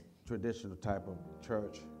traditional type of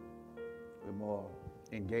church. We're more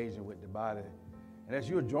engaging with the body. And as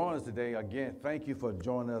you're joining us today, again, thank you for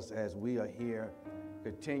joining us as we are here,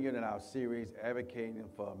 continuing in our series, Advocating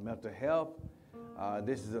for Mental Health.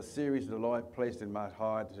 This is a series the Lord placed in my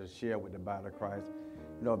heart to share with the body of Christ.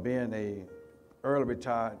 You know, being a early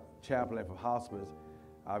retired chaplain for hospice,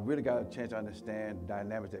 I really got a chance to understand the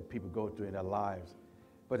dynamics that people go through in their lives.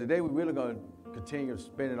 But today we're really going to continue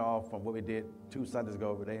spinning off from what we did 2 Sundays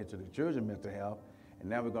ago related to the children's mental health. And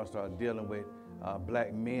now we're going to start dealing with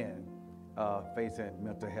black men facing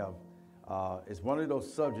mental health. It's one of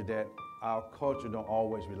those subjects that our culture don't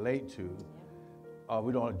always relate to.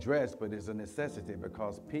 We don't address, but it's a necessity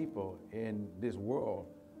because people in this world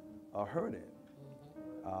are hurting.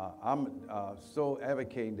 I'm so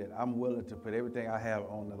advocating that I'm willing to put everything I have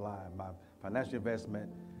on the line, my financial investment,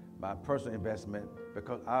 my personal investment,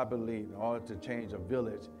 because I believe in order to change a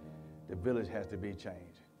village, the village has to be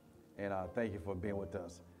changed. And thank you for being with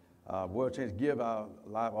us. World Change, give our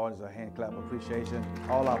live audience a hand clap of appreciation.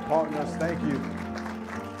 All our partners, thank you.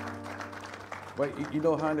 But you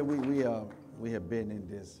know, honey, we have been in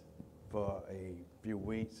this for a few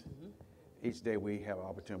weeks. Each day we have an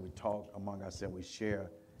opportunity, we talk among ourselves, we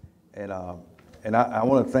share. And I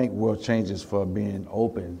want to thank World Changes for being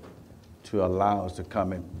open to allow us to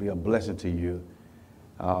come and be a blessing to you.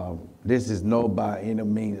 This is no by any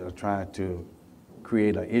means of trying to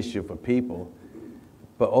create an issue for people,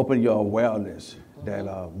 but open your awareness that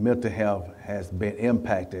mental health has been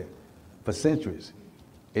impacted for centuries.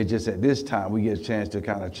 It's just at this time we get a chance to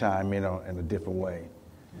kind of chime in in a different way.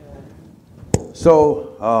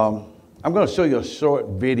 So I'm going to show you a short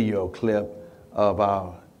video clip of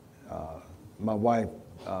my wife's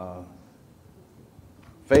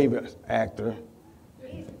favorite actor.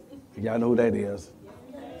 Y'all know who that is.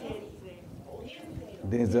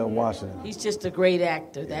 Denzel Washington. He's just a great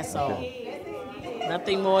actor, that's all.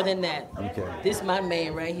 Nothing more than that. Okay. This is my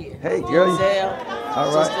man right here. Hey, girl. Denzel,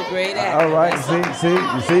 All right. just a great actor. All right.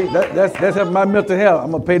 See, that's my mental health.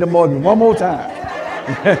 I'm gonna pay the mortgage one more time.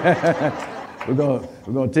 we're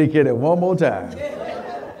gonna take care of that one more time.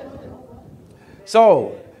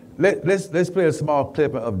 So let's play a small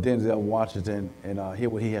clip of Denzel Washington and hear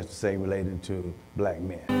what he has to say related to black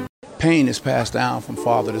men. Pain is passed down from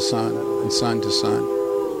father to son and son to son.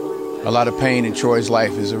 A lot of pain in Troy's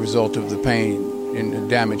life is a result of the pain and the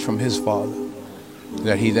damage from his father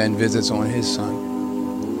that he then visits on his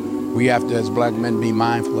son. We have to, as black men, be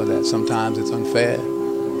mindful of that. Sometimes it's unfair,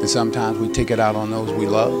 and sometimes we take it out on those we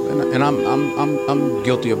love. And I'm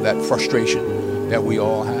guilty of that frustration that we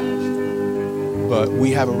all have. But we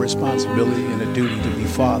have a responsibility and a duty to be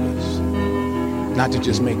fathers, not to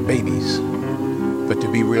just make babies, but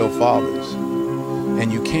to be real fathers.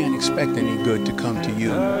 And you can't expect any good to come to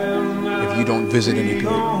you if you don't visit any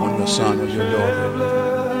good on your son or your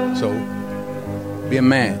daughter. So, be a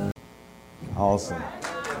man. Awesome.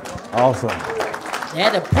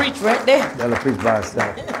 That'll preach right there. That'll preach by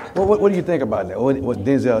itself. What do you think about that? What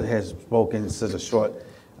Denzel has spoken in such a short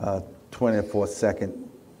 24-second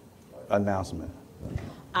announcement?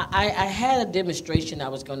 I had a demonstration I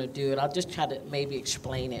was going to do, and I'll just try to maybe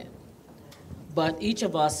explain it. But each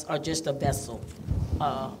of us are just a vessel,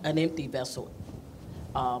 an empty vessel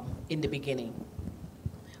in the beginning.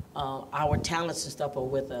 Our talents and stuff are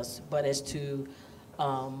with us, but as to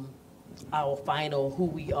our final who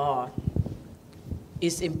we are,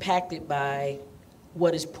 is impacted by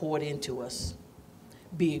what is poured into us,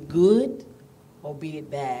 be it good or be it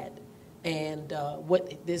bad. And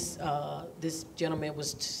what this gentleman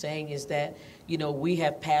was saying is that, you know, we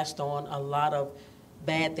have passed on a lot of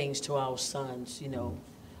bad things to our sons, you know.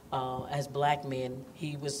 As black men,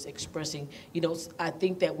 he was expressing, you know, I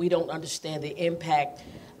think that we don't understand the impact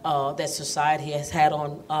that society has had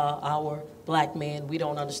on our black men. We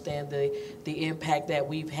don't understand the impact that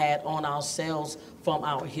we've had on ourselves from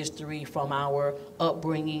our history, from our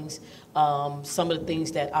upbringings, some of the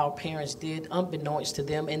things that our parents did unbeknownst to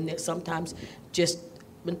them, and sometimes just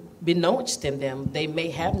beknownst to them. They may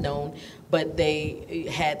have known, but they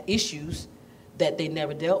had issues that they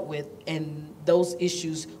never dealt with, and those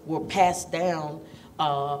issues were passed down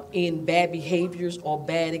in bad behaviors or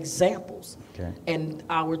bad examples. Okay. And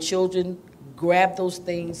our children grab those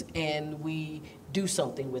things and we do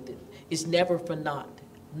something with it. It's never for naught.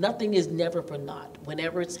 Nothing is never for naught.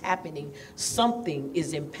 Whenever it's happening, something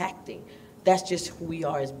is impacting. That's just who we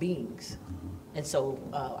are as beings. And so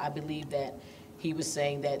I believe that he was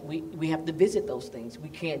saying that we have to visit those things. We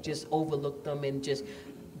can't just overlook them and just,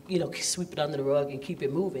 you know, sweep it under the rug and keep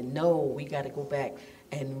it moving. No, we got to go back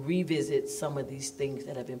and revisit some of these things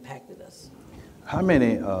that have impacted us. How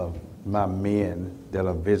many of my men that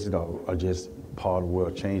are visiting or just part of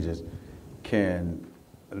World Changes can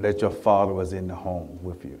let your father was in the home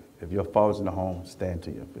with you? If your father's in the home, stand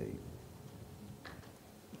to your feet.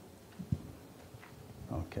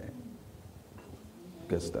 Okay.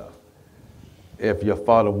 Good stuff. If your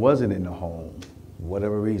father wasn't in the home,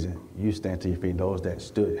 whatever reason, you stand to your feet. Those that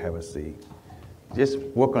stood, have a seat. Just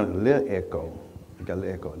work on a little echo. You got a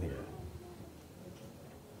little echo in here.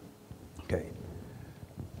 Okay.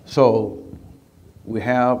 So we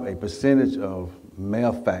have a percentage of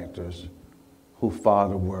malefactors whose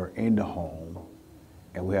father were in the home,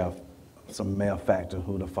 and we have some malefactors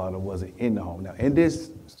who the father wasn't in the home. Now, in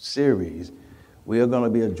this series, we are going to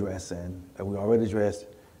be addressing, and we already addressed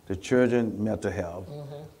the children's mental health.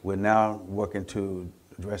 Mm-hmm. We're now working to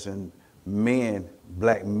addressing men,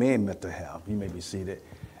 black men mental health. You may be seated.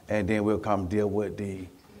 And then we'll come deal with the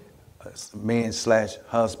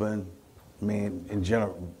men/husband, men in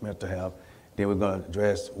general mental health. Then we're going to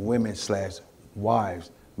address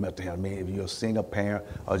women/wives mental health. I mean, if you're a single parent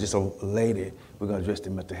or just a lady, we're going to address the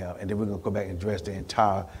mental health. And then we're going to go back and address the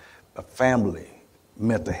entire family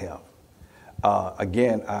mental health.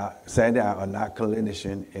 Again, Sandy and I are not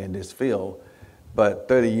clinicians in this field, but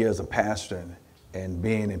 30 years of pastoring and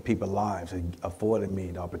being in people's lives afforded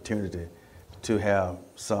me the opportunity to have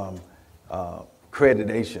some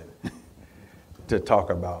accreditation to talk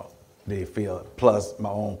about the field, plus my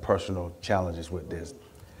own personal challenges with this.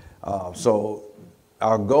 So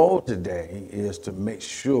our goal today is to make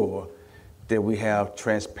sure that we have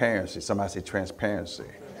transparency. Somebody say transparency.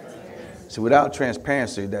 So without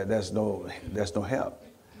transparency, that's no help.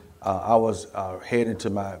 I was heading to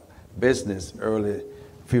my business a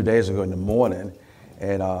few days ago in the morning,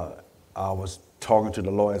 and I was talking to the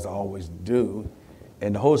Lord as I always do,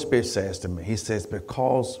 and the Holy Spirit says to me, He says,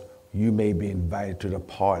 because you may be invited to the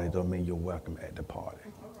party, don't mean you're welcome at the party.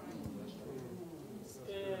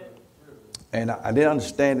 And I didn't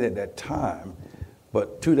understand it at that time,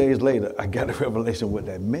 but 2 days later, I got a revelation what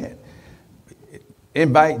that meant.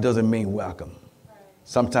 Invite doesn't mean welcome.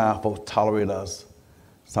 Sometimes folks tolerate us.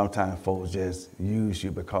 Sometimes folks just use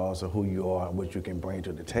you because of who you are and what you can bring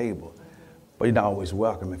to the table. But you're not always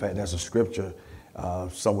welcome. In fact, there's a scripture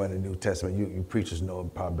somewhere in the New Testament. You preachers know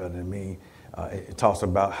it probably better than me. It talks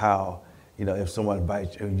about how, if someone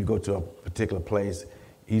invites you, you go to a particular place,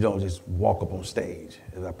 you don't just walk up on stage,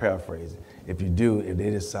 as I paraphrase it. If you do, if they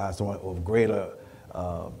decide someone of greater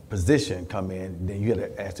position come in, then you have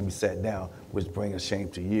to ask to be sat down, which brings a shame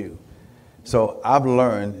to you. So I've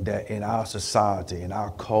learned that in our society, in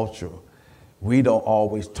our culture, we don't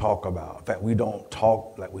always talk about. In fact, we don't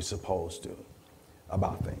talk like we're supposed to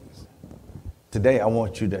about things. Today, I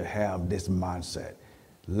want you to have this mindset.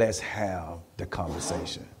 Let's have the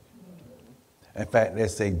conversation. In fact,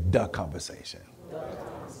 let's say the conversation.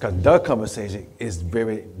 Because the conversation is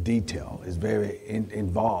very detailed. It's very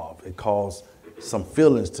involved. It calls some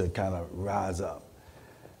feelings to kind of rise up.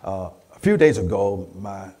 A few days ago,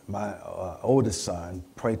 my oldest son,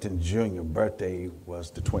 Prathan Jr., birthday was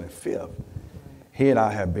the 25th. He and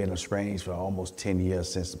I have been estranged for almost 10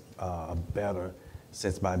 years since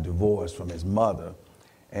my divorce from his mother.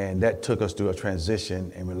 And that took us through a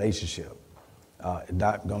transition in relationship.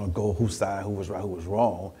 Not going to go whose side, who was right, who was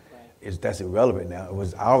wrong. That's irrelevant now.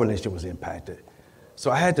 Our relationship was impacted. So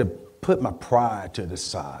I had to put my pride to the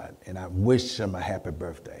side, and I wished him a happy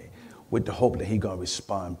birthday with the hope that he's going to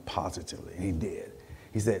respond positively. And he did.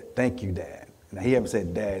 He said, "Thank you, Dad." Now, he hasn't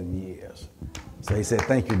said Dad in years. So he said,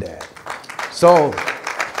 "Thank you, Dad." So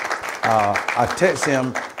I text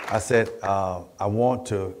him. I said, I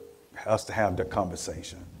want us to have the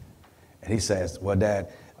conversation. And he says, "Well,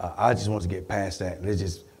 Dad, I just want to get past that. Let's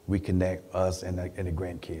just reconnect us and the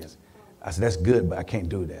grandkids." I said, "That's good, but I can't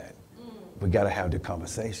do that. We got to have the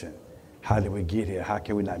conversation. How did we get here? How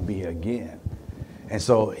can we not be here again?" And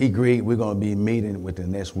so he agreed we're going to be meeting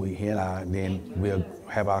within the next week, he and I, and then we'll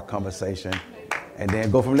have our conversation and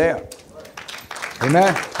then go from there.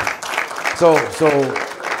 Amen? So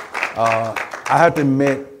I have to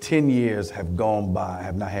admit, 10 years have gone by. I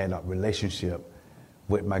have not had a relationship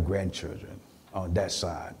with my grandchildren on that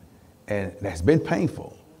side. And that's been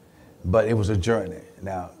painful, but it was a journey.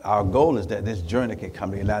 Now, our goal is that this journey can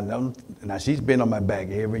come in. Now, she's been on my back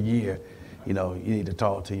every year. You need to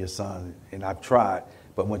talk to your son. And I've tried.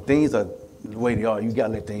 But when things are the way they are, you got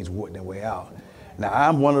to let things work their way out. Now,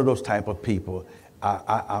 I'm one of those type of people.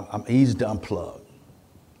 I'm easy to unplug.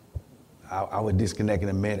 I would disconnect in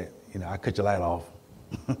a minute. I cut your light off.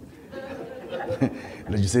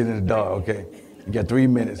 Let you sit in the dark, okay? You got 3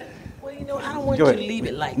 minutes. Well, I don't want you to leave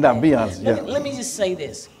it like that. No, be honest. Let me just say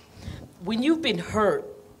this. When you've been hurt,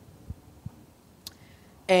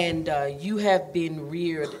 and you have been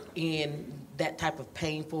reared in that type of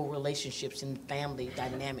painful relationships and family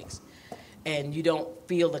dynamics, and you don't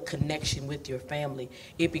feel the connection with your family,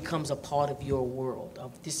 it becomes a part of your world.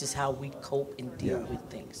 This is how we cope and deal with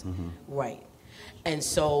things, right? And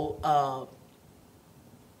so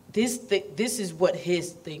this is what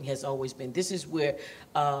his thing has always been. This is where,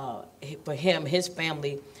 for him, his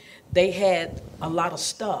family, they had a lot of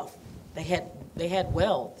stuff. They had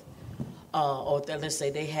wealth, or let's say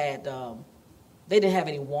they didn't have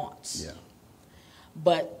any wants. Yeah.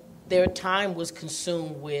 But their time was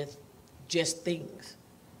consumed with just things,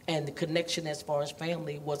 and the connection as far as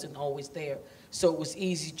family wasn't always there. So it was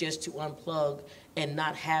easy just to unplug and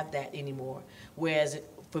not have that anymore. Whereas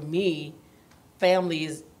for me, family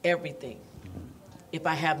is everything. If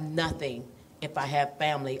I have nothing, if I have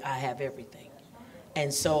family, I have everything.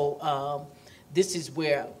 And so this is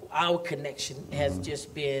where our connection has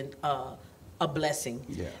just been a blessing.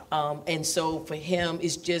 Yeah. And so for him,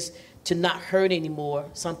 it's just to not hurt anymore.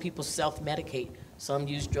 Some people self-medicate. Some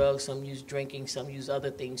use drugs, some use drinking, some use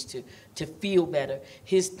other things to feel better.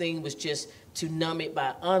 His thing was just to numb it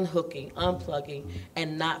by unhooking, unplugging,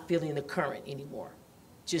 and not feeling the current anymore.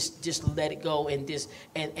 Just let it go and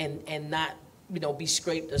not be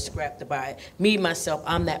scraped or scrapped by it. Me, myself,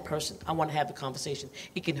 I'm that person. I want to have the conversation.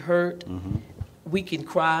 It can hurt. We can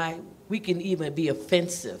cry. We can even be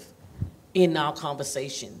offensive in our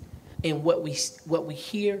conversation in what we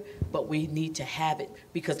hear, but we need to have it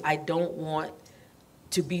because I don't want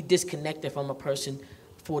to be disconnected from a person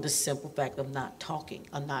for the simple fact of not talking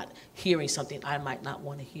or not hearing something I might not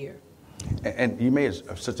want to hear. And you made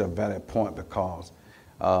such a valid point because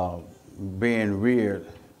being reared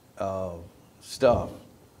stuff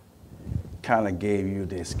kind of gave you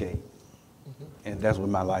the escape. And that's what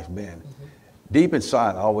my life been. Deep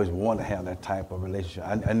inside, I always wanted to have that type of relationship.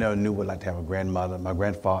 I never knew what it like to have a grandmother.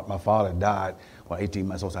 My father died when 18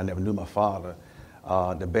 months old, so I never knew my father.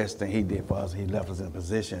 The best thing he did for us, he left us in a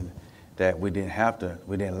position that we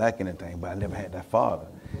didn't lack anything, but I never had that father.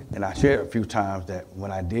 And I shared a few times that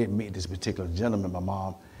when I did meet this particular gentleman my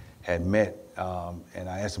mom had met, and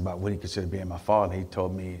I asked about what he considered being my father, he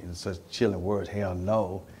told me in such chilling words, hell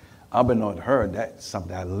no. Unbeknown to her, that's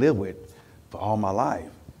something I lived with for all my life.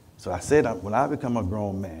 So I said, when I become a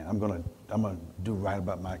grown man, I'm gonna do right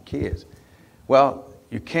about my kids. Well,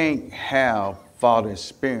 you can't have father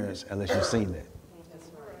experience unless you've seen it.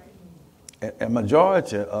 A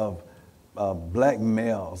majority of black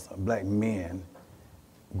males, black men,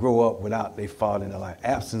 grow up without their father in their life.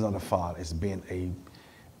 Absence of the father has been a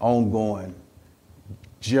ongoing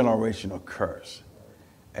generational curse.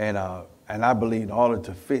 And I believe in order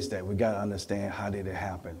to fix that, we got to understand how did it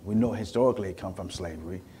happen. We know historically it come from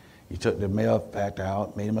slavery. You took the male factor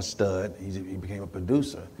out, made him a stud. He became a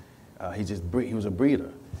producer. He was a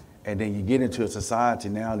breeder. And then you get into a society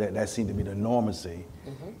now that seems to be the normacy.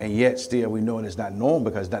 And yet still we know it's not normal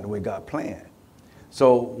because it's not the way God planned.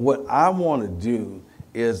 So what I want to do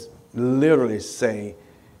is literally say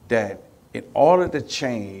that in order to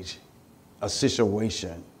change a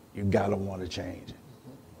situation, you got to want to change it.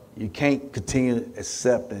 You can't continue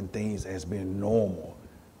accepting things as being normal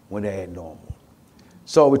when they ain't normal.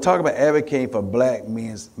 So we talk about advocating for black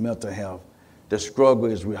men's mental health. The struggle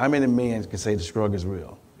is real. How many men can say the struggle is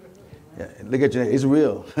real? Yeah, look at you, it's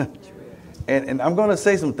real. And I'm going to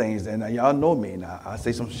say some things, and y'all know me now. I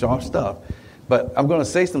say some sharp stuff, but I'm going to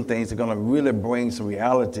say some things that are going to really bring some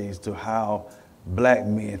realities to how black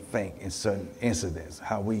men think in certain incidents,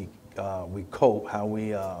 how we cope, how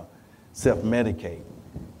we self-medicate,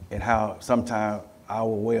 and how sometimes our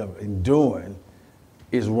way of enduring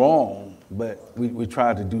is wrong, but we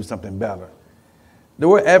try to do something better. The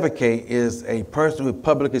word advocate is a person who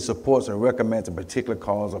publicly supports and recommends a particular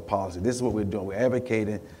cause or policy. This is what we're doing. We're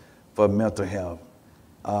advocating for mental health.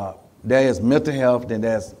 There is mental health, then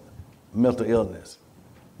there's mental illness.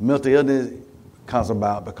 Mental illness comes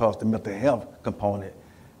about because the mental health component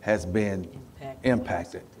has been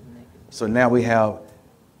impacted. So now we have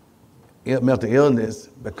mental illness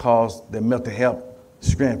because the mental health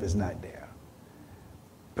strength is not there.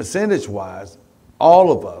 Percentage-wise,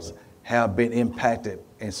 all of us have been impacted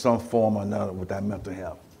in some form or another with our mental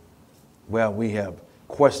health, where we have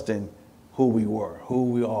questioned who we were, who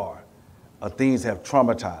we are. Things have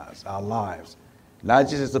traumatized our lives, not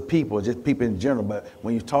just as a people, just people in general, but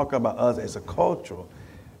when you talk about us as a culture,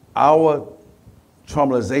 our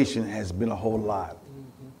traumatization has been a whole lot.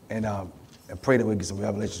 And I pray that we get some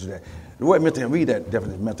revelation to that. The word mental health, read that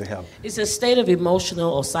definition, mental health. It's a state of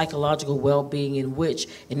emotional or psychological well-being in which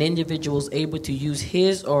an individual is able to use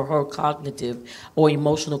his or her cognitive or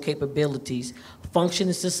emotional capabilities, function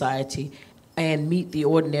in society, and meet the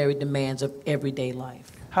ordinary demands of everyday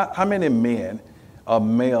life. How many men or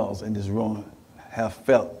males in this room have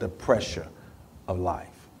felt the pressure of life?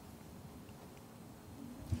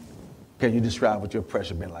 Can you describe what your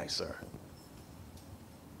pressure been like, sir?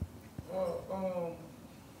 It's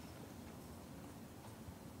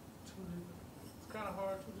kind of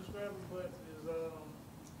hard to describe it, but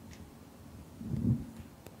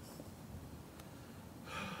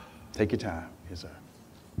Take your time. Yes, sir.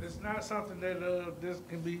 it's not something that this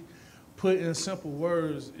can be put in simple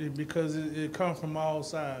words because it comes from all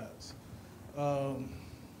sides.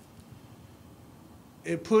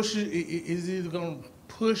 It pushes. It's either going to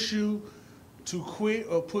push you to quit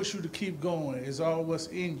or push you to keep going. It's all what's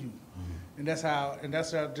in you, and that's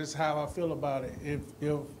just how I feel about it.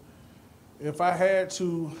 If I had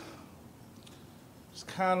to just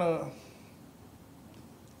kind of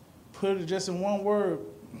put it just in one word,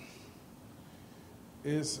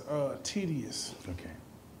 it's tedious. Okay.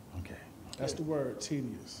 That's the word,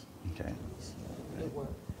 tedious. Okay.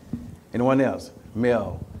 Anyone else?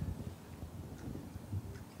 Mel,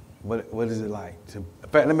 what is it like to, in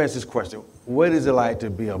fact, let me ask this question. What is it like to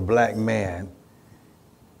be a black man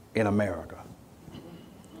in America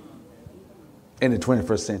in the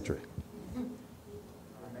 21st century?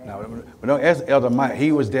 Now, we don't ask Elder Mike.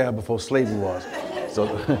 He was there before slavery was.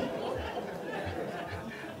 So,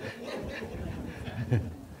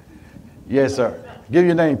 yes, sir. Give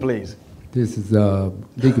your name, please. This is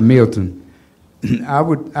Deacon Milton. I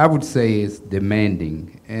would say it's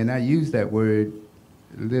demanding, and I use that word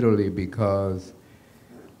literally because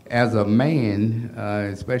as a man,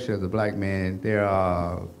 especially as a black man, there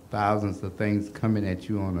are thousands of things coming at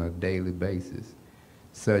you on a daily basis,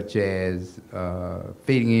 such as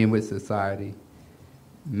fitting in with society,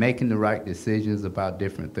 making the right decisions about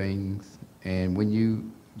different things. And when you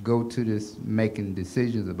go to this making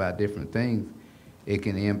decisions about different things, it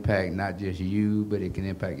can impact not just you, but it can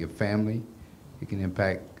impact your family. It can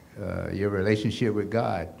impact your relationship with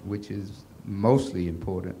God, which is mostly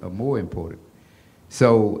important, or more important.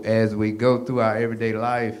 So as we go through our everyday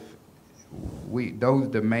life, those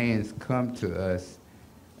demands come to us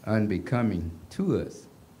unbecoming to us.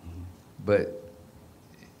 But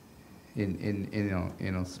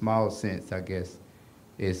in a small sense, I guess,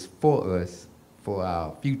 it's for us, for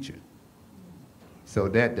our future. So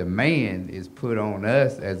that demand is put on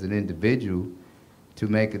us as an individual to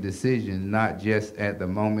make a decision, not just at the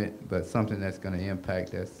moment, but something that's going to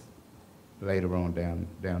impact us later on down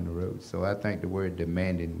the road. So I think the word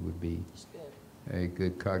demanding would be a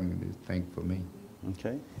good cognitive thing for me.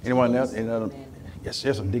 Okay. Anyone else? Yes,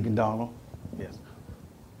 I'm Deacon Donald. Yes.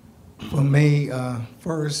 For me,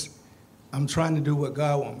 first, I'm trying to do what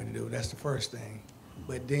God wants me to do. That's the first thing.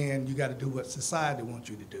 But then you got to do what society wants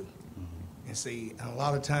you to do. And see, a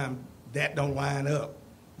lot of times that don't line up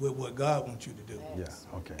with what God wants you to do. Yeah,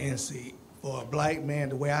 okay. And see, for a black man,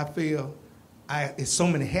 the way I feel, it's so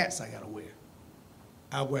many hats I got to wear.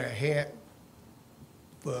 I wear a hat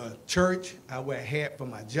for church. I wear a hat for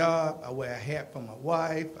my job. I wear a hat for my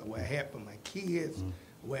wife. I wear a hat for my kids.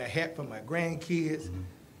 I wear a hat for my grandkids.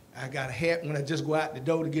 I got a hat when I just go out the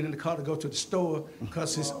door to get in the car to go to the store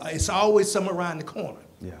because it's always something around the corner.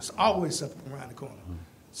 Yeah. It's always something around the corner.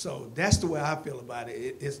 So that's the way I feel about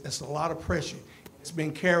it. It's a lot of pressure. It's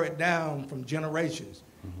been carried down from generations.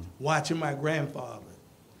 Watching my grandfather,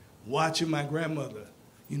 watching my grandmother,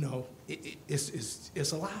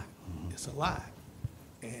 it's a lot. It's a lot.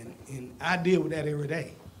 And I deal with that every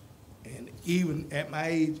day. And even at my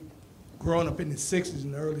age, growing up in the 60s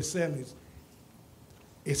and the early 70s,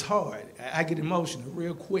 it's hard. I get emotional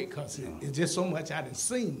real quick because it's just so much I done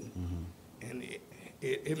seen. And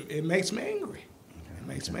it makes me angry. It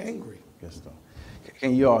makes me angry. Good stuff.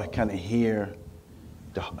 Can you all kind of hear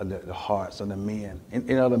the hearts of the men?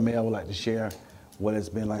 Any other male would like to share what it's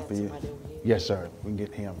been like for you? Yes, sir. We can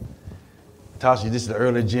get him. Tasha, this is the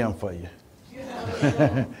early gym for you.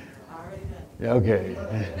 Yeah, okay.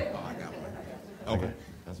 Okay,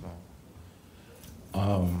 that's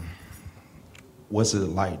fine. What's it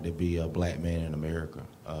like to be a black man in America?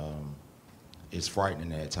 It's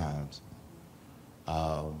frightening at times.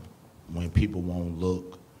 When people won't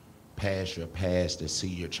look past your past to see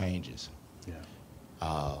your changes.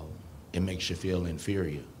 Yeah. It makes you feel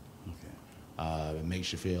inferior. Okay. It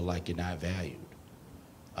makes you feel like you're not valued.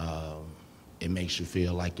 It makes you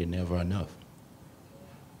feel like you're never enough.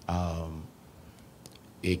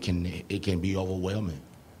 It can be overwhelming.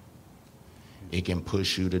 It can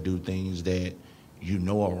push you to do things that you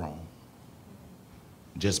know are wrong,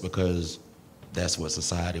 just because that's what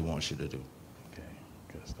society wants you to do. Okay,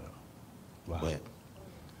 good stuff. Wow. But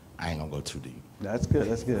I ain't gonna go too deep. That's good.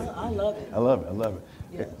 That's good. I love it. I love it. I love it.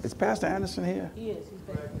 Yes. Is Pastor Anderson here? He is. He's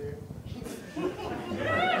back there. He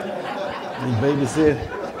babysit.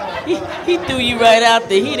 He threw you right out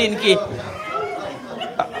there. He didn't get.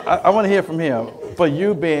 I want to hear from him. For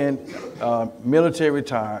you being military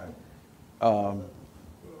retired,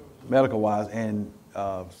 medical-wise, and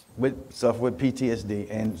suffer with PTSD,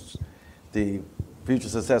 and the future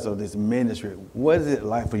success of this ministry, what is it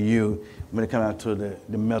like for you when it comes out to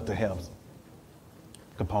the mental health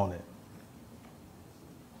component?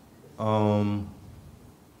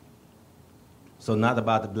 So not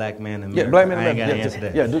about the black man in America. Yeah, black man in I ain't America. gotta answer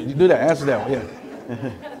that. Yeah, do that. Answer that one.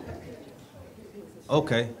 Yeah.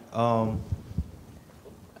 Okay.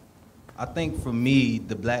 I think for me,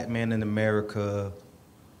 the black man in America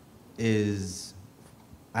is,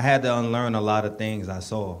 I had to unlearn a lot of things I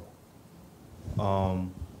saw.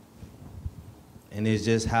 And it's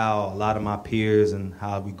just how a lot of my peers and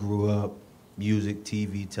how we grew up, music,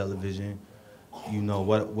 TV, television, you know,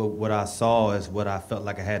 what I saw is what I felt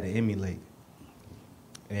like I had to emulate.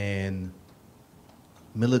 And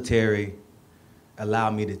military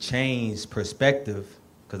allowed me to change perspective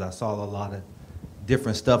because I saw a lot of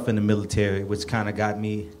different stuff in the military, which kind of got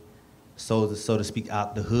me, so to speak,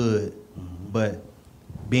 out the hood. Mm-hmm. But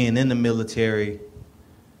being in the military,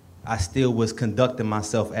 I still was conducting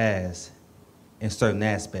myself as in certain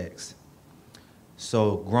aspects.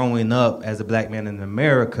 So growing up as a black man in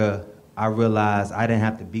America, I realized I didn't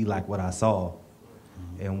have to be like what I saw.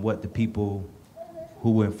 Mm-hmm. And what the people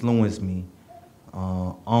who influenced me,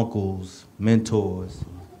 uncles, mentors,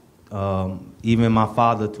 even my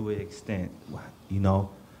father to an extent, you know,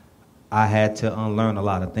 I had to unlearn a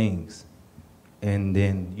lot of things. And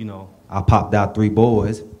then, you know, I popped out 3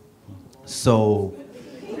 boys, so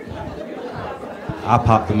I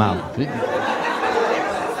popped them out. He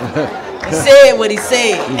said what he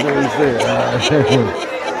said.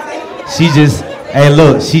 She just, hey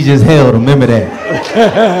look, she just held, remember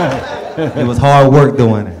that. It was hard work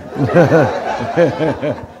doing it.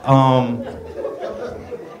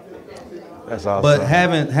 That's awesome. But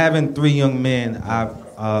having 3 young men,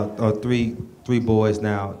 or three boys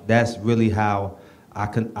now, that's really how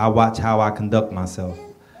I watch how I conduct myself.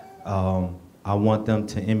 I want them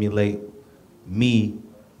to emulate me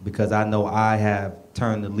because I know I have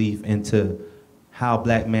turned the leaf into how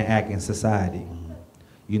black men act in society. Mm-hmm.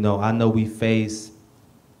 You know, I know we face,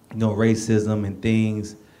 you know, racism and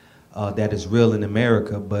things that is real in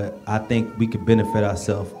America, but I think we could benefit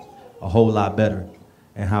ourselves a whole lot better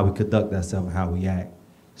in how we conduct ourselves and how we act.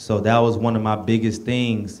 So that was one of my biggest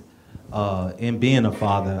things in being a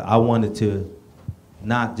father. I wanted to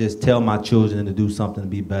not just tell my children to do something to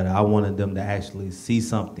be better. I wanted them to actually see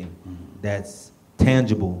something that's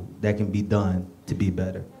tangible that can be done to be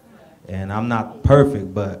better. And I'm not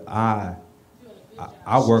perfect, but I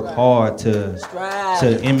work hard to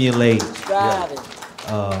emulate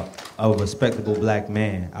a respectable black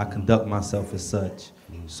man. I conduct myself as such.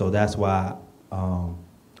 So that's why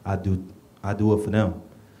I do it for them.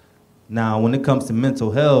 Now, when it comes to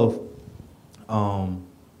mental health,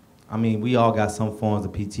 I mean, we all got some forms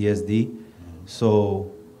of PTSD.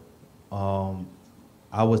 So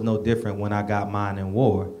I was no different when I got mine in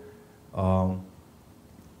war.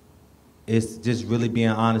 It's just really being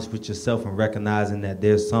honest with yourself and recognizing that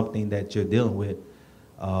there's something that you're dealing with.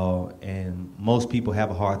 And most people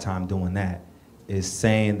have a hard time doing that. Is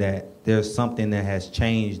saying that there's something that has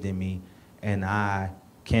changed in me and I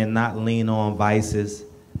cannot lean on vices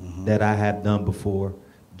that I have done before.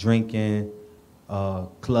 Drinking,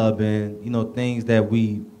 clubbing, you know, things that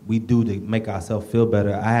we do to make ourselves feel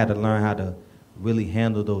better. I had to learn how to really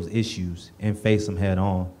handle those issues and face them head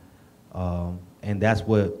on. And that's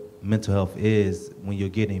what mental health is when you're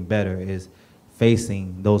getting better, is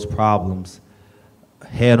facing those problems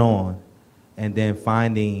head on and then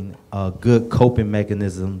finding good coping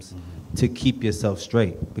mechanisms to keep yourself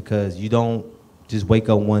straight, because you don't just wake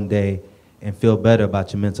up one day and feel better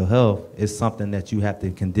about your mental health. It's something that you have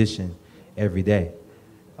to condition every day.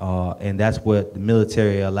 And that's what the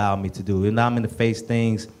military allowed me to do. And I'm going to face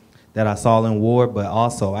things that I saw in war, but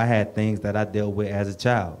also I had things that I dealt with as a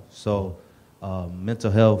child. So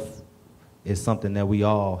mental health is something that we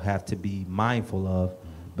all have to be mindful of,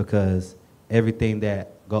 because everything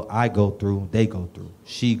that I go through, they go through,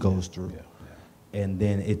 she goes through. And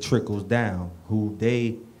then it trickles down. Who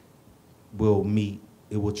they will meet,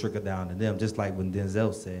 it will trickle down to them. Just like when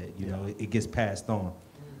Denzel said, you know, it gets passed on.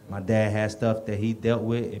 My dad had stuff that he dealt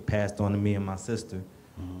with, it passed on to me and my sister.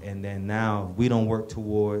 And then now we don't work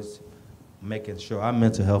towards making sure our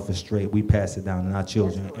mental health is straight. We pass it down to our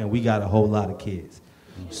children, and we got a whole lot of kids.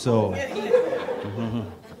 So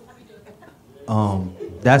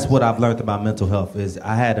That's what I've learned about mental health is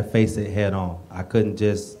I had to face it head on. I couldn't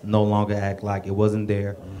just no longer act like it wasn't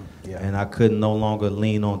there. Yeah. And I couldn't no longer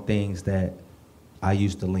lean on things that I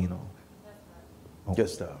used to lean on. Oh, good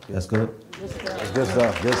stuff. That's good? That's good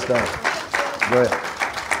stuff. Good stuff. Go ahead.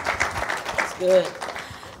 That's good.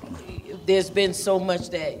 There's been so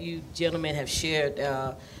much that you gentlemen have shared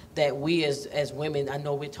that we as women, I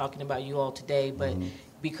know we're talking about you all today, but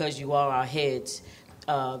because you are our heads,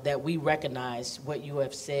 that we recognize what you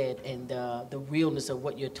have said and the realness of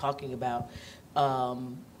what you're talking about.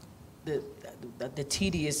 The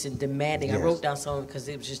tedious and demanding. Yes. I wrote down something because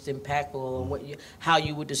it was just impactful on how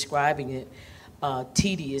you were describing it.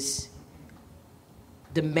 Tedious,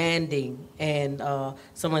 demanding, and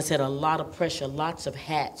someone said a lot of pressure, lots of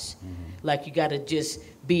hats. Like you got to just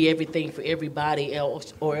be everything for everybody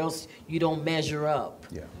else, or else you don't measure up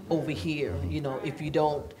over here. If you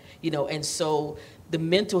don't, and so the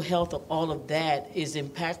mental health of all of that is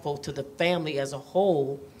impactful to the family as a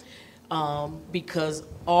whole. Because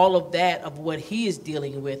all of that of what he is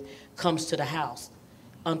dealing with comes to the house.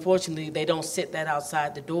 Unfortunately, they don't sit that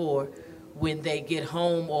outside the door when they get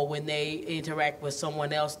home or when they interact with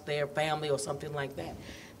someone else, their family or something like that.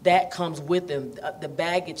 That comes with them. The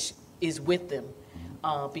baggage is with them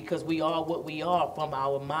because we are what we are from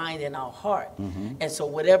our mind and our heart. And so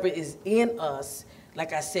whatever is in us,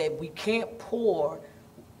 like I said, we can't pour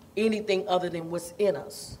anything other than what's in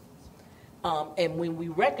us. And when we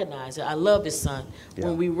recognize it, I love this, son. Yeah.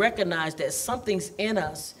 When we recognize that something's in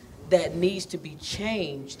us that needs to be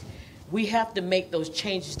changed, we have to make those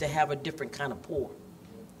changes to have a different kind of pour.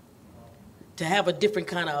 To have a different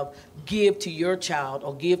kind of give to your child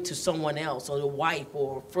or give to someone else or a wife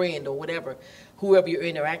or a friend or whatever, whoever you're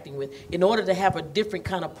interacting with. In order to have a different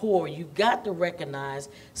kind of pour, you got to recognize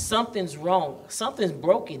something's wrong. Something's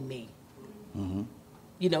broken me.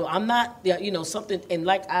 I'm not, something, and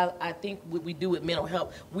like I think what we do with mental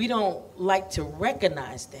health, we don't like to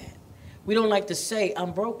recognize that. We don't like to say,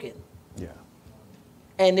 I'm broken. Yeah.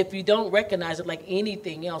 And if you don't recognize it like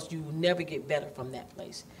anything else, you never get better from that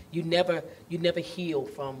place. You never heal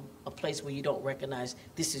from a place where you don't recognize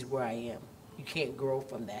this is where I am. You can't grow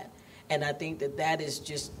from that. And I think that is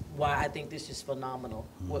just why I think this is phenomenal,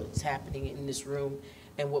 what's happening in this room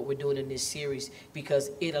and what we're doing in this series,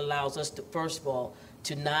 because it allows us to, first of all,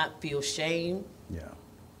 to not feel shame,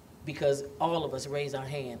 because all of us raise our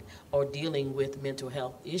hand, are dealing with mental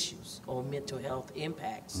health issues or mental health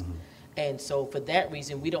impacts. And so for that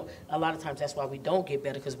reason, a lot of times that's why we don't get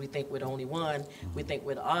better, because we think we're the only one. We think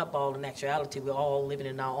we're the oddball. In actuality, we're all living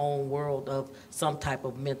in our own world of some type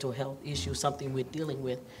of mental health issue, something we're dealing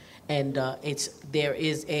with. And there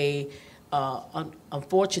is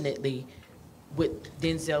unfortunately, what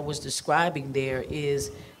Denzel was describing there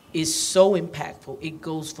is so impactful. It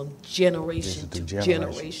goes from generation to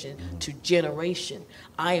generation to generation.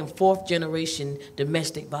 I am 4th generation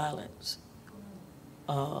domestic violence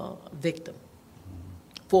victim.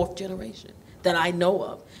 4th generation that I know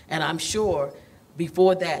of. And I'm sure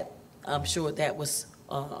before that, that was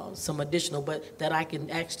some additional, but that I can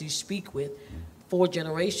actually speak with 4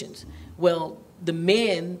 generations. Well, the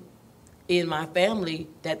men in my family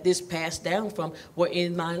that this passed down from were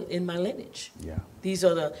in my lineage. Yeah. These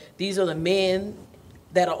are the men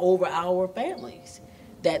that are over our families,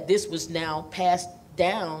 that this was now passed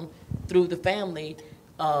down through the family,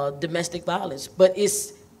 domestic violence. But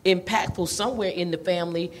it's impactful somewhere in the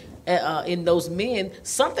family, in those men.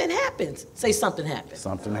 Something happens. Say something happened.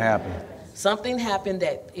 Something happened. Something happened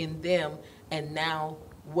that in them, and now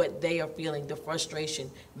what they are feeling, the frustration,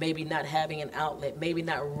 maybe not having an outlet, maybe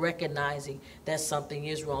not recognizing that something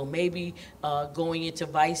is wrong, maybe going into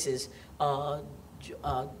vices,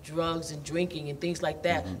 drugs and drinking and things like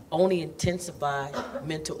that only intensify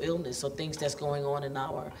mental illness, so things that's going on in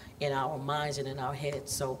our minds and in our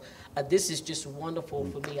heads. So this is just wonderful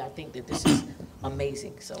for me. I think that this is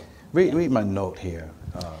amazing. So read my note here.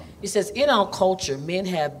 It says, in our culture, men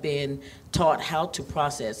have been taught how to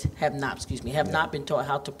process, have not been taught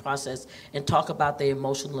how to process and talk about their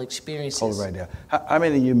emotional experiences. Hold it right there. How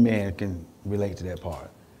many of you men can relate to that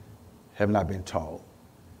part? Have not been taught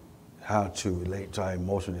how to relate to our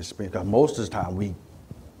emotional experience? Because most of the time we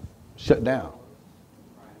shut down.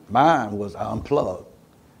 Mine was unplugged.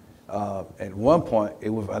 At one point, it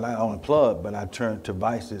was not unplugged, but I turned to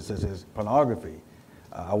vices such as pornography.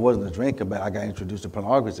 I wasn't a drinker, but I got introduced to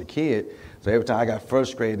pornography as a kid. So every time I got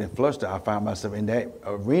frustrated and flustered, I found myself in that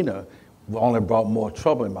arena. Only brought more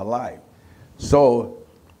trouble in my life. So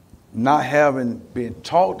not having been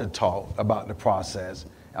taught to talk about the process,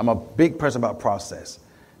 I'm a big person about process.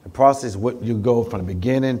 The process is what you go from the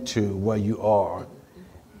beginning to where you are.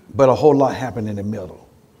 but a whole lot happened in the middle.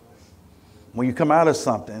 When you come out of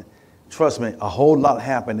something, trust me, a whole lot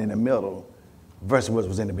happened in the middle versus what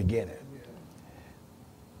was in the beginning.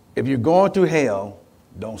 If you're going through hell,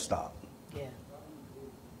 don't stop. Yeah.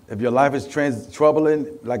 If your life is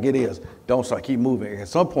troubling like it is, don't stop. Keep moving. At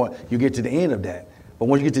some point, you get to the end of that. But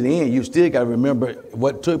once you get to the end, you still got to remember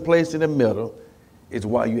what took place in the middle is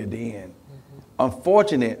why you're at the end. Mm-hmm.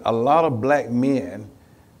 Unfortunately, a lot of black men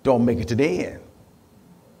don't make it to the end.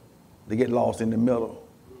 They get lost in the middle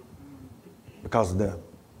because of the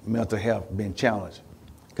mental health being challenged.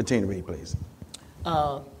 Continue to read, please.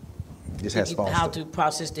 This has fostered. How to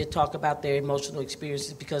process their talk about their emotional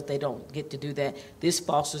experiences because they don't get to do that. This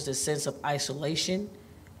fosters a sense of isolation,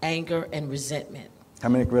 anger, and resentment. How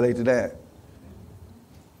many can relate to that?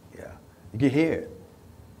 Yeah. You can hear it.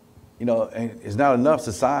 You know, and it's not enough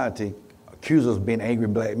society accuses us of being angry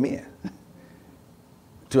black men.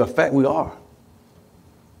 To a fact, we are.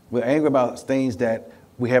 We're angry about things that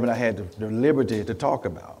we haven't had the liberty to talk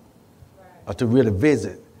about or to really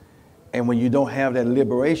visit. And when you don't have that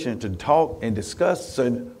liberation to talk and discuss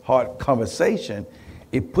certain hard conversation,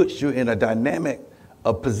 it puts you in a dynamic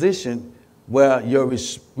of position where you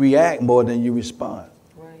react more than you respond.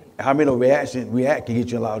 Right. How many react can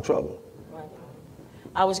get you in a lot of trouble. Right.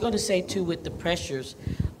 I was going to say, too, with the pressures,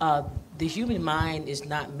 the human mind is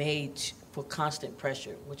not made for constant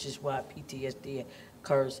pressure, which is why PTSD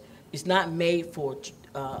occurs. It's not made for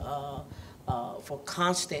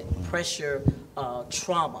constant pressure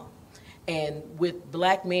trauma. And with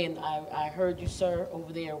black men, I heard you, sir,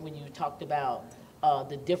 over there when you talked about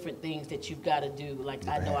the different things that you've got to do. Like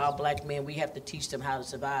I know our black men, we have to teach them how to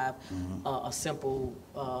survive a simple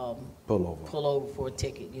pull over for a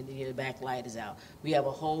ticket. Your back light is out. We have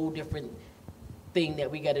a whole different thing that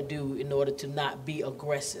we got to do in order to not be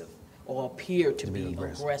aggressive or appear to be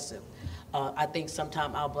aggressive. I think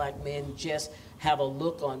sometimes our black men just have a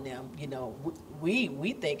look on them. You know,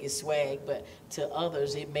 we think it's swag, but to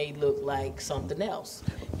others it may look like something else.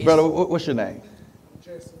 Brother, what's your name?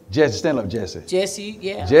 Jesse. Stand up, Jesse. Jesse,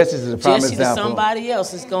 yeah. Jesse's a prime Jesse example. To somebody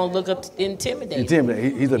else is gonna look up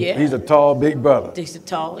intimidating. He's a tall, big brother. He's a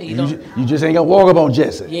tall. You just ain't gonna walk up on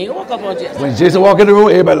Jesse. You ain't gonna walk up on Jesse. When Jesse walk in the room,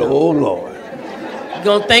 everybody like, oh Lord. You're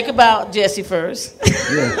gonna think about Jesse first.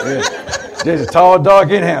 Yeah. Jesse, tall, dark,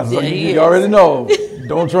 and handsome. Yeah, you already know.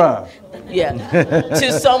 Don't try. Yeah.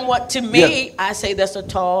 To me, I say that's a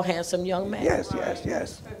tall, handsome young man.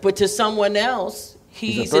 Yes. But to someone else,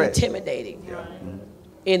 he's intimidating. Yeah.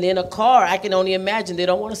 And in a car, I can only imagine they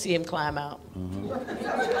don't want to see him climb out.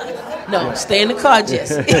 Mm-hmm. No, stay in the car,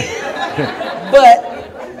 Jesse.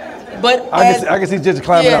 but I can see Jesse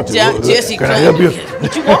climbing out too. Jesse, can I help you?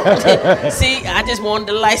 What you want? See, I just wanted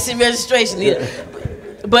the license registration.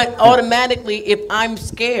 But automatically, if I'm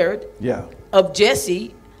scared of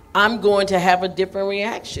Jesse, I'm going to have a different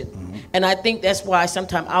reaction. Mm-hmm. And I think that's why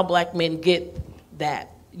sometimes our black men get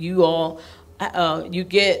that. You all, you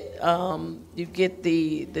get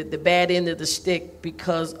the bad end of the stick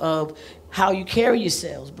because of how you carry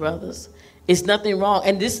yourselves, brothers. It's nothing wrong.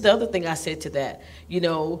 And this is the other thing I said to that. You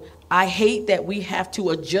know, I hate that we have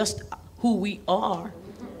to adjust who we are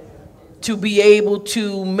to be able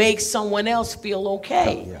to make someone else feel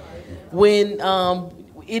okay. When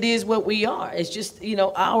it is what we are. It's just, you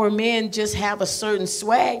know, our men just have a certain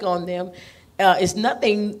swag on them. It's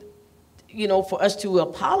nothing, you know, for us to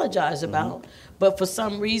apologize about. But for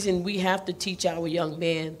some reason, we have to teach our young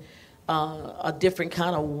men a different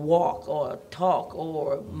kind of walk or talk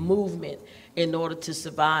or movement in order to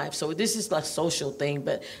survive. So this is a social thing,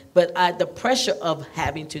 but the pressure of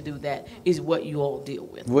having to do that is what you all deal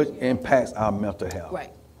with. What impacts our mental health?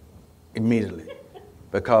 Right. Immediately.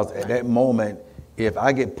 Because at that moment, if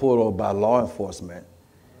I get pulled over by law enforcement,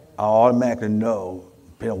 I automatically know,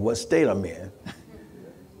 depending on what state I'm in,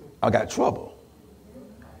 I got trouble.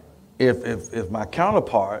 If my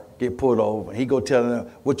counterpart get pulled over and he go telling them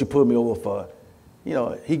what you pulled me over for, you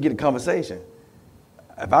know, he get a conversation.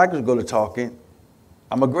 If I could go to talking,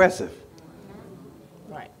 I'm aggressive.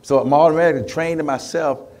 Right. So I'm automatically training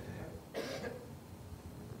myself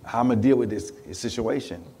how I'm gonna deal with this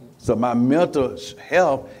situation. So my mental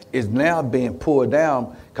health is now being pulled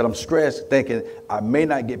down because I'm stressed, thinking I may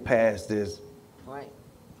not get past this. Right.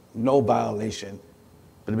 No violation,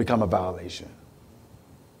 but it become a violation.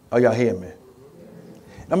 Are y'all hearing me?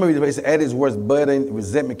 I'm going to read the at its worst, budding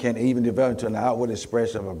resentment can even develop into an outward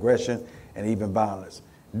expression of aggression and even violence.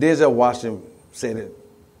 Denzel Washington said it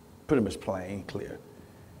pretty much plain, clear.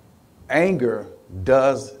 Anger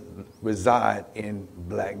does reside in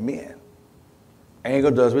black men.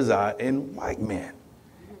 Anger does reside in white men.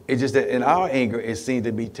 It's just that in our anger, it seems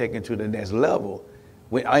to be taken to the next level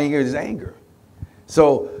When anger is anger.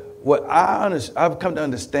 So what I've come to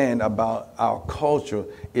understand about our culture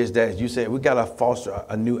is that you said we got to foster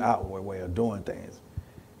a new outward way of doing things.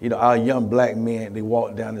 You know, our young black men, they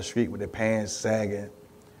walk down the street with their pants sagging.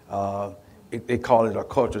 They call it a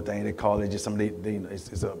culture thing. They call it just something,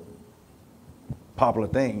 it's a popular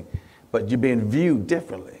thing. But you're being viewed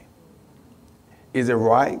differently. Is it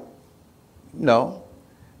right? No.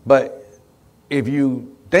 But if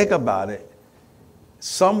you think about it,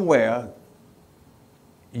 somewhere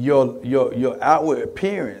your outward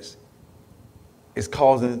appearance is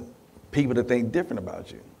causing people to think different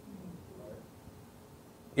about you.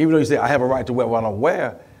 Even though you say, I have a right to wear what I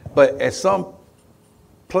wear, but at some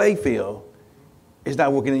play field, it's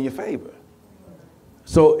not working in your favor.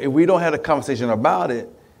 So if we don't have a conversation about it,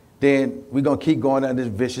 then we're going to keep going down this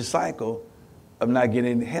vicious cycle of not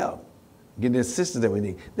getting help, getting the assistance that we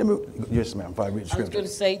need. Yes, ma'am. I was going to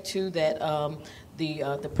say, too, that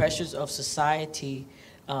the pressures of society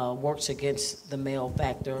works against the male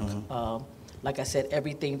factor. Mm-hmm. Like I said,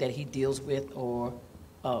 everything that he deals with or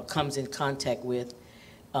comes in contact with,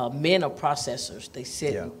 men are processors. They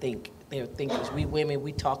sit and think. They're thinkers. We women,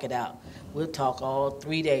 we talk it out. We'll talk all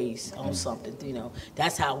 3 days on something, you know.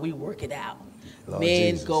 That's how we work it out. Lord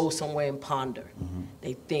Men Jesus. go somewhere and ponder. Mm-hmm.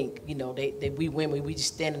 They think, you know, we women, we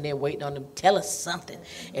just standing there waiting on them to tell us something.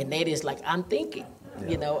 And they just like, I'm thinking. Yeah.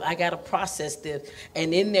 You know, I got to process this.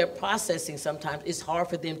 And in their processing, sometimes it's hard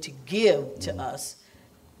for them to give to us,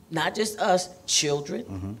 not just us, children.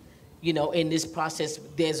 Mm-hmm. You know, in this process,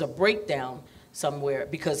 there's a breakdown somewhere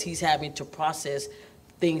because he's having to process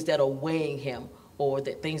things that are weighing him or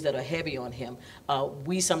the things that are heavy on him.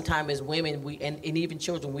 We sometimes as women, and even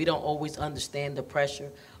children, we don't always understand the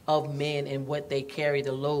pressure of men and what they carry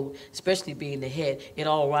the load, especially being the head. It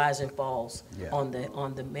all rises and falls on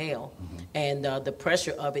the male. Mm-hmm. And the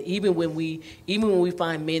pressure of it, even when we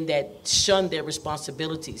find men that shun their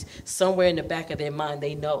responsibilities, somewhere in the back of their mind,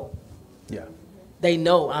 they know. Yeah. They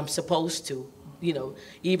know I'm supposed to. You know,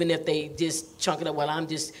 even if they just chunk it up,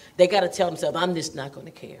 they got to tell themselves, I'm just not going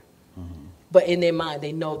to care. Mm-hmm. But in their mind,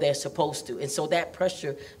 they know they're supposed to. And so that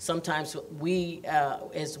pressure, sometimes we,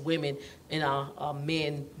 as women, in our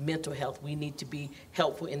men mental health, we need to be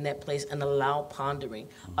helpful in that place and allow pondering,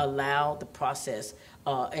 allow the process,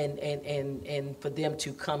 and for them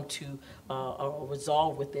to come to a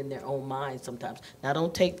resolve within their own mind sometimes. Now,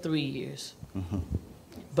 don't take 3 years. Mm-hmm.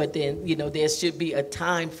 But then, you know, there should be a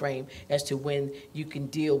time frame as to when you can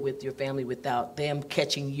deal with your family without them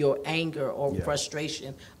catching your anger or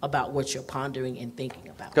frustration about what you're pondering and thinking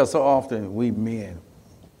about. Because so often we men,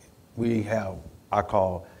 we have, I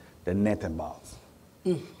call the nothing box.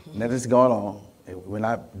 Mm-hmm. Nothing's going on. We're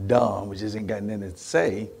not dumb. We just ain't got nothing to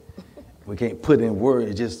say. We can't put in words.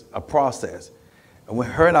 It's just a process. And when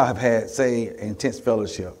her and I have had, say, intense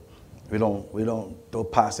fellowship, we don't throw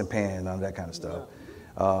pots and pans and all that kind of stuff. No.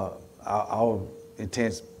 Our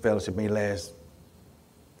intense fellowship may last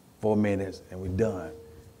 4 minutes and we're done.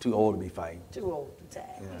 Too old to be fighting. Too old to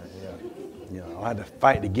tag. Yeah. I had to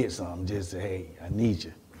fight to get something. Just say, hey, I need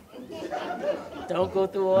you. Don't go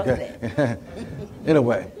through all of that.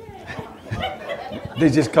 Anyway, they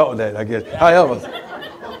just caught that, I guess. However,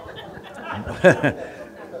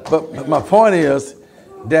 but my point is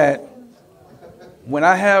that when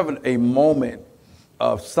I have a moment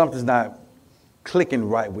of something's not clicking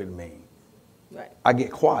right with me, I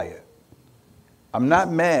get quiet. I'm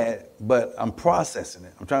not mad, but I'm processing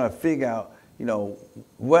it. I'm trying to figure out, you know,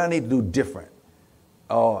 what I need to do different.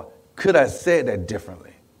 Or could I say that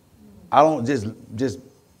differently? I don't just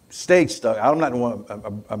stay stuck. I'm not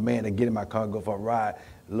a man to get in my car, go for a ride,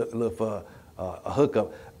 look for a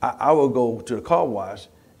hookup. I will go to the car wash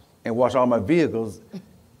and wash all my vehicles,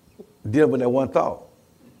 deal with that one thought.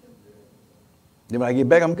 Then when I get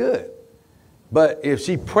back, I'm good. But if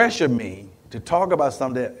she pressured me to talk about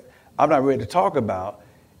something that I'm not ready to talk about,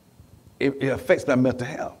 it affects my mental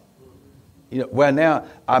health. You know, where now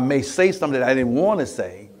I may say something that I didn't want to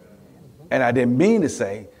say, and I didn't mean to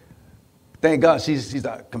say. Thank God she's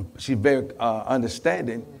very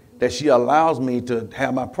understanding that she allows me to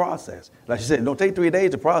have my process. Like she said, don't take 3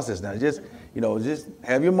 days to process now. Just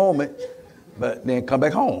have your moment, but then come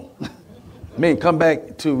back home. Come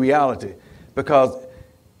back to reality, because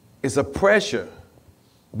it's a pressure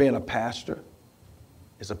being a pastor.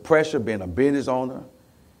 It's a pressure being a business owner.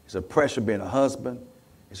 It's a pressure being a husband.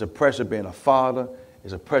 It's a pressure being a father.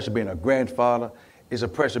 It's a pressure being a grandfather. It's a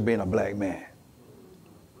pressure being a black man.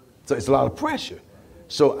 So it's a lot of pressure.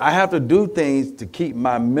 So I have to do things to keep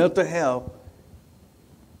my mental health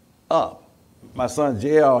up. My son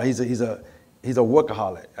JR, he's a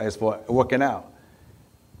workaholic as for working out.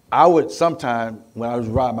 I would sometimes, when I was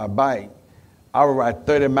riding my bike, I would ride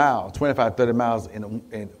 30 miles, 25, 30 miles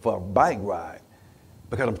for a bike ride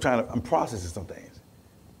because I'm processing some things.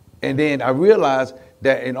 And then I realized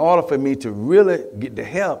that in order for me to really get the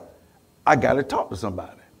help, I got to talk to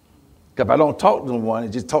somebody. Because if I don't talk to someone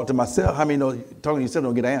and just talk to myself, how many know talking to yourself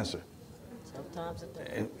don't get an answer? Sometimes it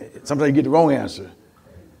does. Sometimes you get the wrong answer.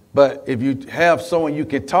 But if you have someone you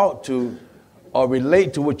can talk to or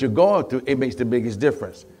relate to what you're going through, it makes the biggest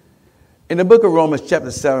difference. In the book of Romans,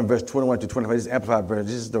 chapter 7, verse 21 to 25, this is Amplified version.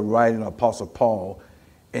 This is the writing of Apostle Paul.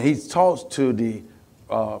 And he talks to the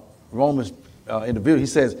Romans individual. He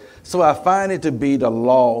says, so I find it to be the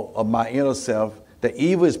law of my inner self that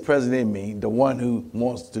evil is present in me, the one who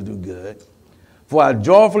wants to do good. For I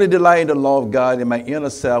joyfully delight in the law of God in my inner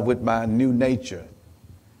self with my new nature.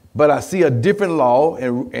 But I see a different law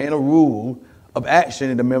and a rule of action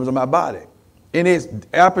in the members of my body, in its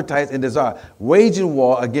appetites and desire, waging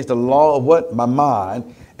war against the law of what? My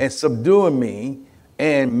mind, and subduing me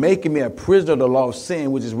and making me a prisoner of the law of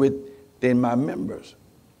sin, which is within my members.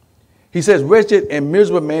 He says, wretched and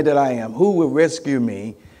miserable man that I am, who will rescue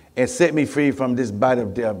me and set me free from this body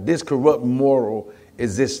of death, this corrupt moral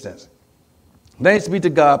existence? Thanks be to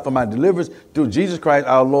God for my deliverance through Jesus Christ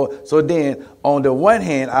our Lord. So then, on the one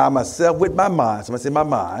hand, I myself with my mind, somebody say my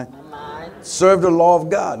mind, serve the law of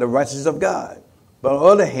God, the righteousness of God. But on the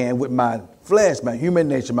other hand, with my flesh, my human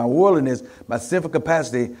nature, my worldliness, my sinful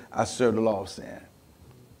capacity, I serve the law of sin.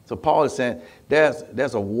 So Paul is saying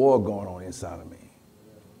there's a war going on inside of me.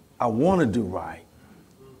 I want to do right,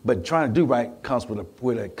 but trying to do right comes with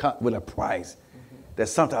a price.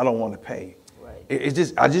 That's something I don't want to pay.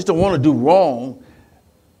 Right. I just don't want to do wrong,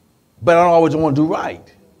 but I don't always want to do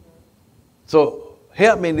right. So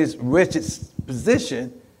help me in this wretched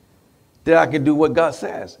position that I can do what God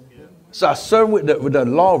says. Yeah. So I serve with the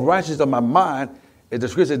law of righteousness of my mind. As the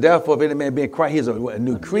scripture says, therefore, if any man be in Christ, he is a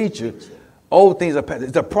new creature. Old things are past.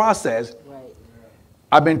 It's a process. Right.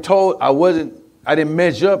 I've been told I didn't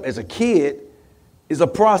measure up as a kid. It's a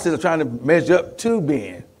process of trying to measure up to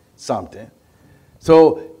being something.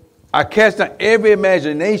 So I cast down every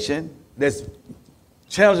imagination that's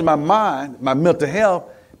challenging my mind, my mental health,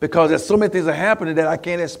 because there's so many things are happening that I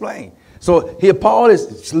can't explain. So here Paul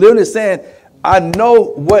is literally saying, I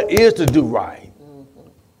know what is to do right,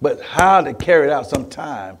 but how to carry it out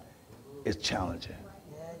sometime is challenging.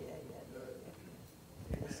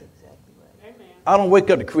 That's exactly right. I don't wake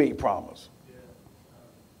up to create problems.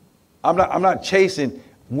 I'm not chasing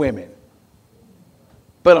women,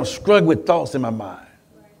 but I'm struggling with thoughts in my mind.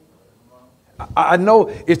 I know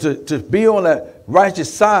it's to be on the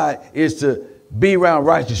righteous side is to be around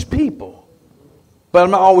righteous people, but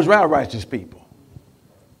I'm not always around righteous people.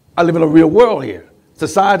 I live in a real world here.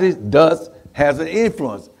 Society has an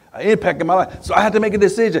influence, an impact in my life. So I have to make a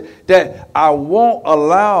decision that I won't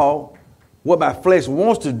allow what my flesh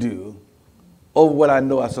wants to do over what I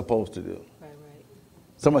know I'm supposed to do. Right.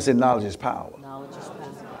 Someone said knowledge is power. Knowledge is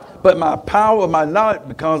power. But my power, my knowledge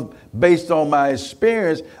becomes based on my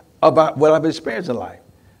experience about what I've experienced in life.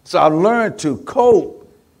 So I learned to cope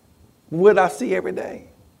with what I see every day.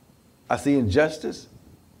 I see injustice.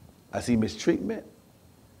 I see mistreatment.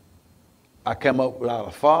 I come up without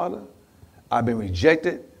a father. I've been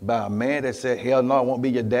rejected by a man that said, hell no, I won't be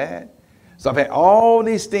your dad. So I've had all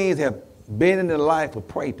these things have been in the life of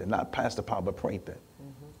Prathan, not Pastor Powell, but Prathan.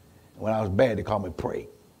 Mm-hmm. When I was bad, they called me Pray.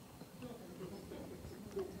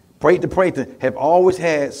 Prathan have always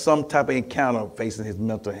had some type of encounter facing his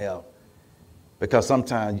mental health. Because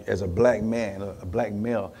sometimes as a black man, a black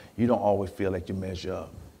male, you don't always feel like you measure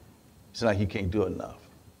up. It's like you can't do enough.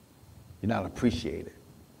 You're not appreciated.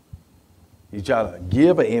 You try to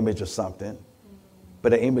give an image of something, but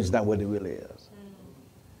the image is not what it really is.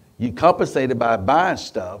 You compensate it by buying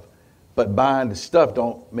stuff, but buying the stuff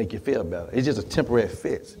don't make you feel better. It's just a temporary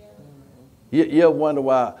fix. You ever wonder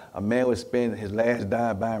why a man would spend his last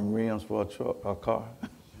dime buying rims for a car?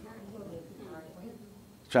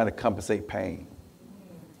 Trying to compensate pain.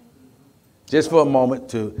 Just for a moment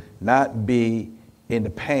to not be in the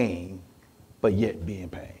pain, but yet be in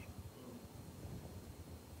pain.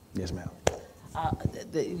 Yes, ma'am.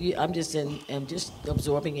 I'm just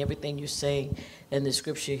absorbing everything you're saying, and the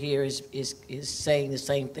scripture here is saying the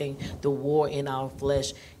same thing. The war in our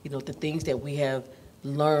flesh, the things that we have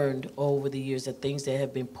learned over the years, the things that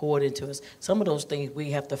have been poured into us. Some of those things we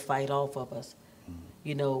have to fight off of us.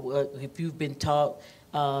 If you've been taught,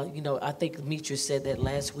 I think Mitra said that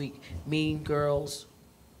last week. Mean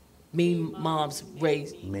moms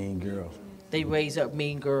raise mean girls. They raise up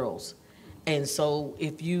mean girls. And so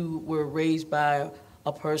if you were raised by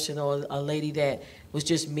a person or a lady that was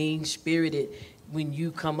just mean-spirited, when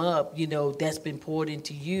you come up, that's been poured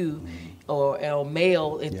into you, or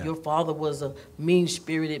male, if your father was a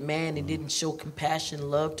mean-spirited man and didn't show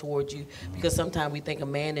compassion, love towards you, because sometimes we think a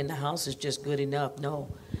man in the house is just good enough. No,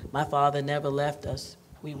 my father never left us.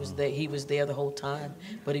 He was there the whole time,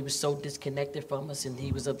 but he was so disconnected from us, and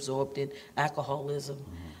he was absorbed in alcoholism,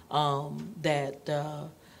 but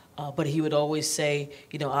he would always say,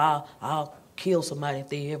 I'll kill somebody if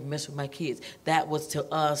they ever mess with my kids. That was to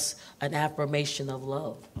us an affirmation of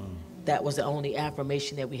love. That was the only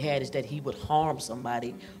affirmation that we had, is that he would harm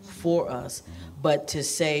somebody for us. But to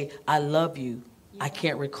say, I love you, I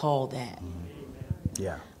can't recall that.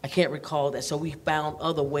 Yeah. I can't recall that. So we found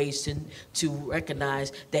other ways to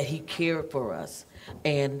recognize that he cared for us.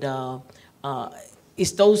 And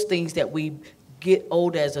it's those things that we get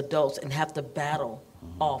older as adults and have to battle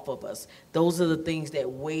off of us. Those are the things that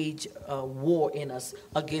wage war in us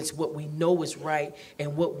against what we know is right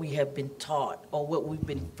and what we have been taught or what we've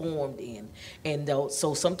been formed in. And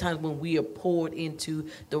so sometimes when we are poured into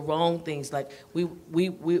the wrong things, like we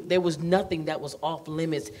there was nothing that was off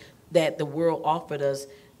limits that the world offered us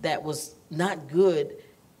that was not good,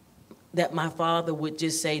 that my father would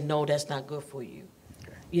just say, no, that's not good for you.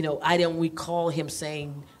 Okay. I don't recall him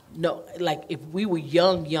saying no. Like if we were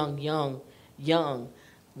young,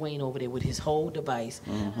 Wayne over there with his whole device,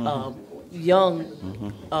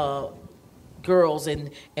 young girls, and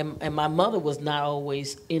my mother was not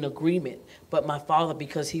always in agreement, but my father,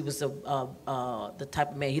 because he was the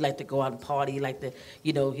type of man, he liked to go out and party, he liked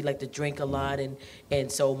to drink a lot,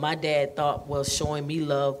 and so my dad thought, well, showing me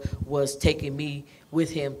love was taking me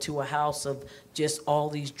with him to a house of just all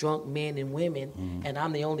these drunk men and women, and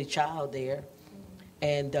I'm the only child there,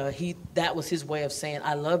 and that was his way of saying,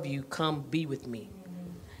 I love you, come be with me.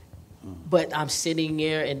 But I'm sitting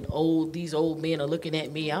there, and these old men are looking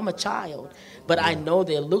at me. I'm a child, but I know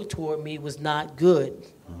their look toward me was not good.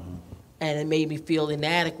 And it made me feel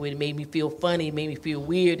inadequate. It made me feel funny. It made me feel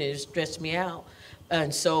weird, and it stressed me out.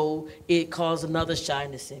 And so it caused another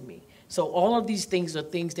shyness in me. So all of these things are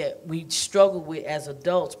things that we struggle with as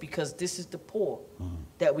adults, because this is the poor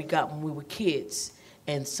that we got when we were kids.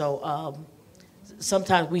 And so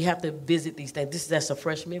sometimes we have to visit these things. That's a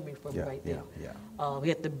fresh memory for me right there. We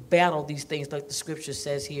have to battle these things, like the scripture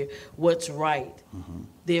says here, what's right.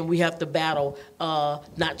 Then we have to battle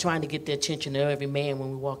not trying to get the attention of every man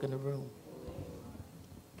when we walk in the room,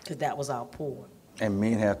 because that was our poor. And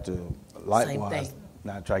men have to likewise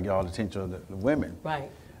not try to get all the attention of the women.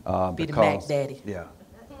 Right. Be the Mac Daddy. Yeah.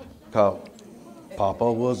 Because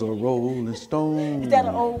Papa was a rolling stone. Is that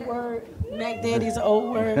an old word? Mac Daddy's an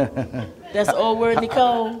old word. That's an old word,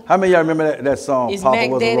 Nicole. How many of y'all remember that song? Is Papa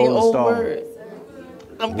Mac was Daddy a rolling old stone. Word?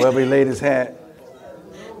 Wherever he laid his hat.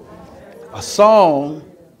 A song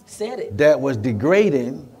said it. That was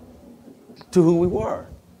degrading to who we were.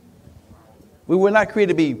 We were not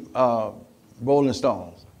created to be rolling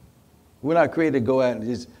stones. We were not created to go out and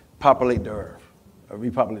just populate the earth, or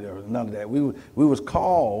repopulate the earth. None of that. We was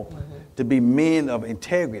called to be men of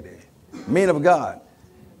integrity, men of God.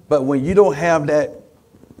 But when you don't have that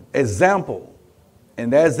example,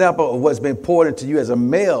 and that example of what's been poured into you as a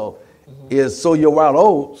male is sow your wild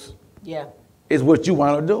oats, is what you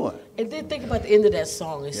wind up doing. And then think about the end of that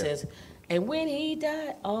song. It says, and when he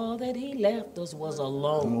died, all that he left us was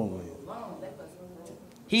alone.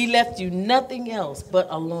 He left you nothing else but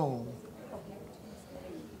alone.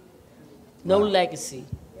 No legacy.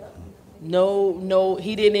 No,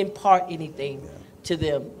 he didn't impart anything to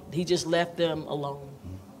them. He just left them alone.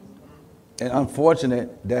 And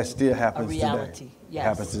unfortunate, that still happens today. A reality, yes.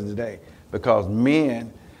 Happens today. Because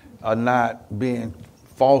men are not being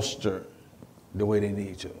fostered the way they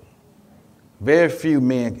need to. Very few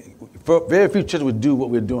churches would do what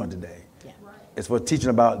we're doing today. Yeah. It's for teaching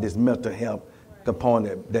about this mental health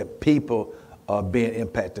component that people are being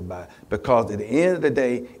impacted by. Because at the end of the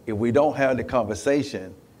day, if we don't have the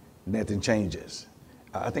conversation, nothing changes.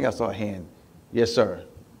 I think I saw a hand. Yes, sir.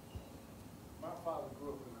 My father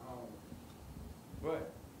grew up in the home,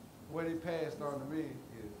 but what he passed on to me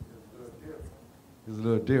is a little different. It's a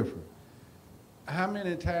little different. How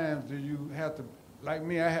many times do you have to, like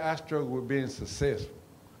me, I struggle with being successful.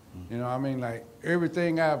 You know what I mean? Like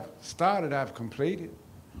everything I've started, I've completed.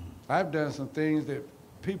 I've done some things that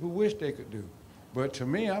people wish they could do. But to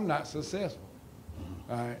me, I'm not successful.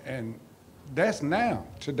 And that's now,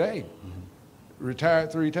 today.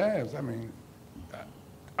 Retired 3 times. I mean,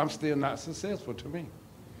 I'm still not successful to me.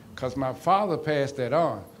 Because my father passed that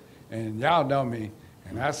on. And y'all know me,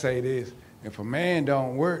 and I say this, if a man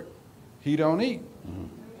don't work, he don't eat.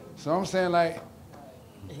 So I'm saying, like,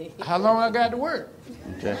 how long I got to work?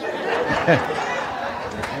 Okay.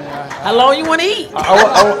 How long you want to eat?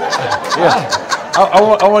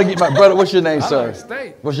 I want to get my brother. What's your name, sir? like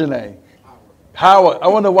steak. What's your name? Howard. I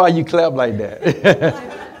wonder why you clap like that. That's a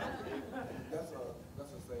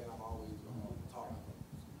saying I'm always talking.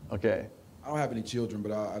 Okay. I don't have any children,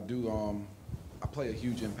 but I do. I play a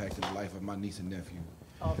huge impact in the life of my niece and nephew.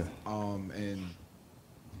 Okay. And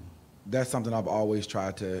that's something I've always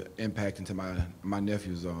tried to impact into my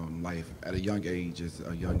nephew's life at a young age. As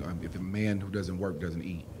a young, if a man who doesn't work doesn't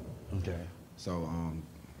eat. Okay. So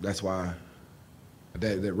that's why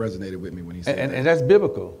that resonated with me when he said that. And that's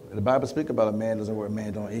biblical. The Bible speaks about a man doesn't work, a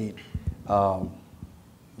man don't eat.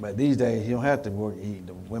 But these days, you don't have to work and eat.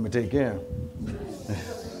 The women take care.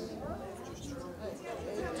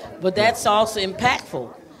 But that's also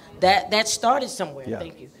impactful. That started somewhere. Yeah.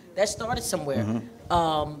 Thank you. That started somewhere.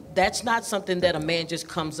 Mm-hmm. That's not something that a man just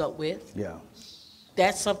comes up with. Yeah.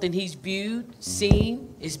 That's something he's viewed,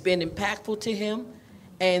 seen. It's been impactful to him.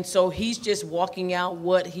 And so he's just walking out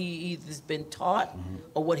what he either has been taught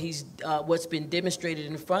or what's been demonstrated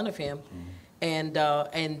in front of him. And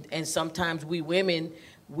sometimes we women,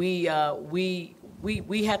 we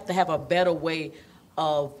have to have a better way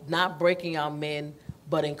of not breaking our men,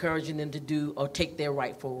 but encouraging them to do or take their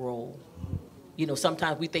rightful role. You know,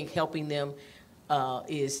 sometimes we think helping them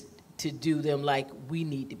is to do them like we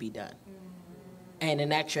need to be done. And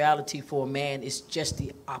in actuality, for a man, it's just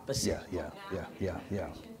the opposite. Yeah.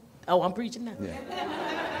 Oh, I'm preaching now. Yeah.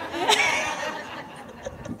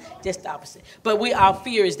 Just the opposite. But our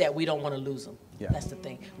fear is that we don't want to lose him. Yeah. That's the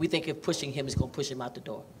thing. We think if pushing him is going to push him out the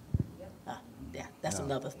door. That's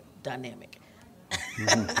another dynamic.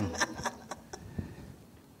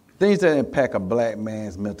 Things that impact a black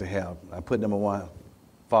man's mental health. I put number one,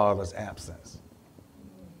 father's absence.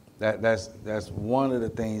 That's one of the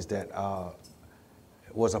things that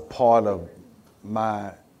was a part of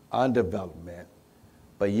my undevelopment,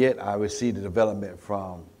 but yet I received the development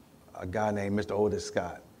from a guy named Mr. Otis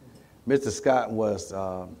Scott. Mr. Scott was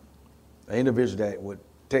an individual that would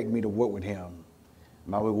take me to work with him.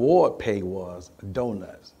 My reward pay was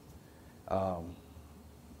donuts.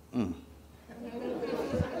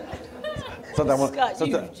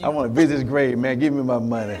 Sometimes I want to visit his grave, man. Give me my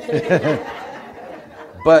money.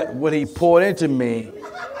 But what he poured into me,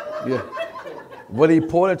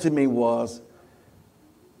 was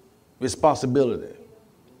responsibility.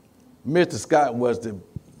 Mr. Scott was the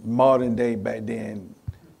modern day back then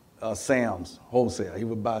Sam's wholesale. He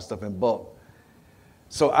would buy stuff in bulk.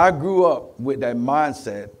 So I grew up with that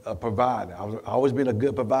mindset of provider. I've always been a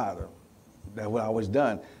good provider. That's what I always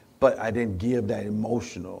done. But I didn't give that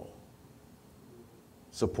emotional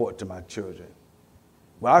support to my children.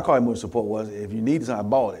 What I call emotional support was if you needed something, I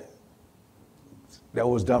bought it. That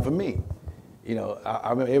was done for me. You know,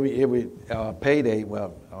 I remember every payday,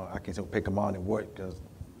 I can't say pay command and work because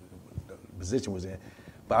the position was in.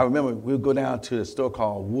 But I remember we would go down to a store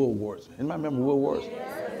called Woolworths. Anybody remember Woolworths?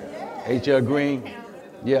 H.L. Green?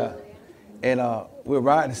 Yeah. And we'd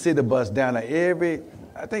ride the city bus down there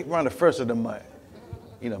I think around the first of the month.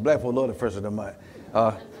 You know, black folk love the first of the month.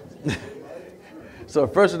 So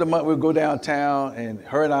first of the month, we'll go downtown, and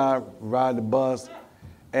her and I ride the bus,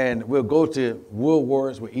 and we'll go to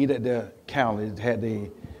Woolworths. We'll eat at the counter. It had the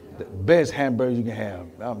best hamburgers you can have.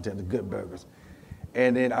 I'm telling you, the good burgers.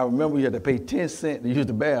 And then I remember you had to pay 10 cents to use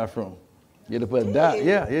the bathroom. You had to put a dime.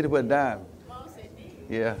 Yeah, you had to put a dime.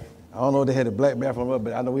 Yeah. I don't know if they had a black bathroom,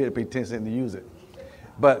 but I know we had to pay 10 cents to use it.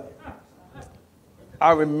 But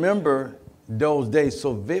I remember those days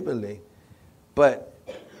so vividly, but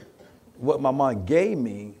what my mom gave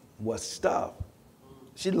me was stuff.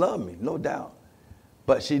 She loved me, no doubt.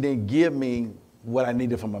 But she didn't give me what I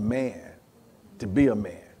needed from a man to be a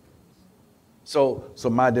man. So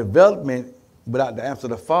my development without the absence of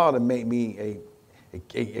the father made me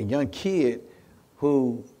a young kid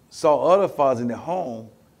who saw other fathers in their home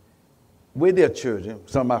with their children,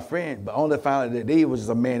 some of my friends, but only found out that they was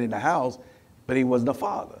just a man in the house, but he wasn't a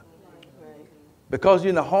father. Because you're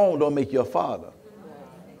in the home don't make you a father.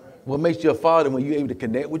 What makes you a father when you're able to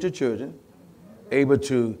connect with your children, able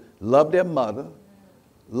to love their mother,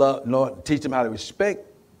 teach them how to respect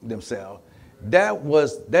themselves.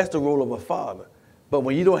 That's the role of a father. But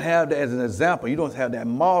when you don't have that as an example, you don't have that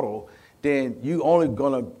model, then you only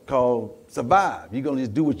gonna survive. You're gonna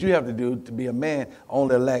just do what you have to do to be a man,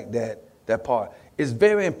 only lack that part. It's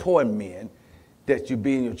very important, men, that you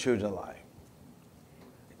be in your children's life.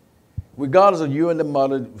 Regardless of you and the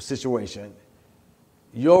mother situation,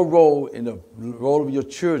 your role in the role of your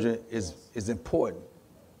children is important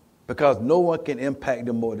because no one can impact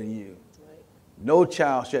them more than you. Right. No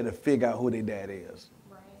child should have to figure out who their dad is.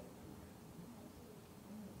 Right.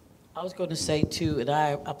 I was going to say too, and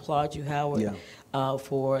I applaud you, Howard,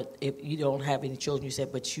 for if you don't have any children. You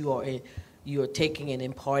said, but you are taking and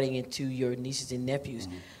imparting into your nieces and nephews.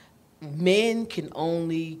 Mm-hmm. Men can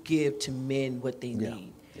only give to men what they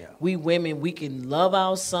need. Yeah. We women, we can love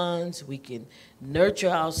our sons, we can nurture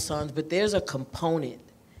our sons, but there's a component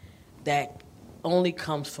that only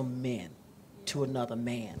comes from men to another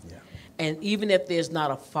man. Yeah. And even if there's not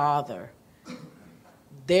a father,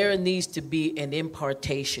 there needs to be an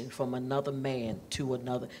impartation from another man to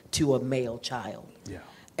a male child. Yeah.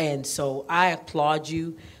 And so I applaud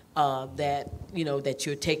you that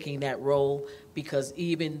you're taking that role, because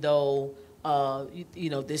even though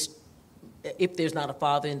if there's not a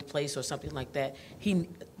father in place or something like that,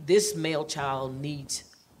 this male child needs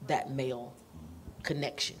that male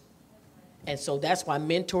connection. And so that's why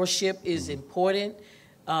mentorship is important.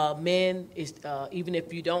 Men, even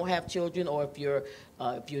if you don't have children, or if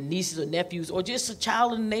your nieces or nephews, or just a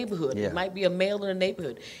child in the neighborhood, it might be a male in the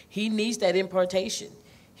neighborhood, he needs that impartation.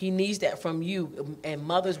 He needs that from you. And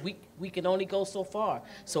mothers, we can only go so far.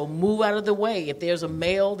 So move out of the way. If there's a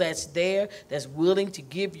male that's there, that's willing to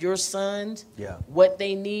give your sons what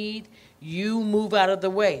they need, you move out of the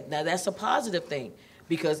way. Now, that's a positive thing,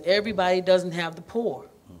 because everybody doesn't have the pour.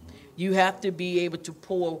 You have to be able to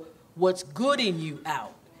pour what's good in you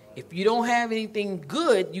out. If you don't have anything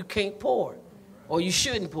good, you can't pour, or you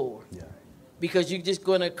shouldn't pour, because you're just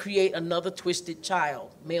going to create another twisted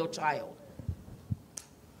child, male child.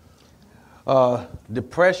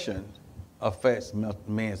 Depression affects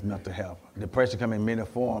men's mental health. Depression comes in many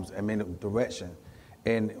forms and many directions.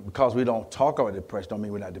 And because we don't talk about depression, don't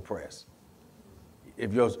mean we're not depressed.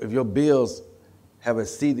 If your bills have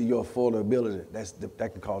exceeded your affordability,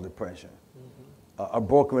 that can cause depression. Mm-hmm. A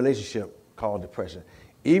broken relationship called depression.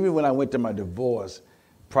 Even when I went to my divorce,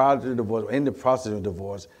 prior to the divorce, in the process of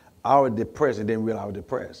divorce, I was depressed and didn't realize I was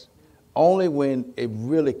depressed. Only when it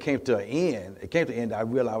really came to an end, I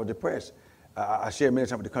realized I was depressed. I shared many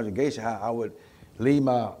times with the congregation how I would leave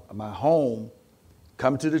my home,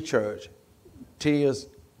 come to the church, tears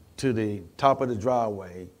to the top of the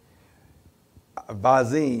driveway.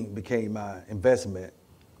 Visine became my investment.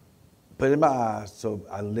 Put it in my eyes so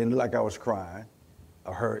I didn't look like I was crying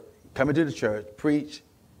or hurt. Coming to the church, preach,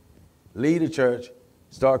 leave the church,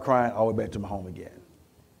 start crying, all the way back to my home again.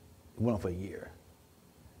 It went on for a year.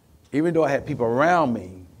 Even though I had people around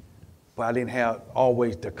me, but I didn't have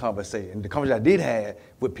always the conversation. And the conversation I did have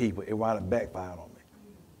with people, it wound up backfiring on me,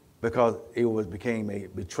 because it became a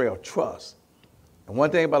betrayal of trust. And one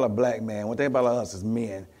thing about a black man, one thing about us as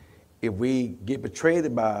men, if we get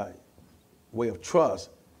betrayed by way of trust,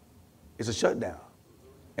 it's a shutdown.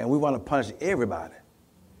 And we want to punish everybody.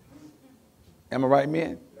 Am I right,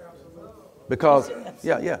 men? Because,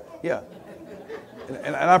 yeah.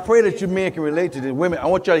 And I pray that you men can relate to this. Women, I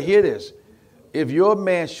want y'all to hear this. If your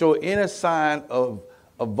man show any sign of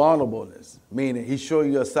vulnerableness, meaning he show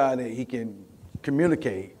you a sign that he can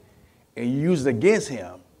communicate, and you use it against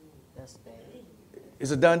him, that's bad.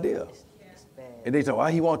 It's a done deal. That's bad. And they say,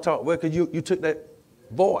 why he won't talk? Well, because you took that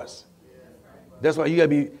voice. That's why you got to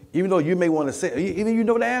be, even though you may want to say, even you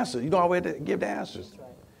know the answer, you don't always have to give the answers. Right.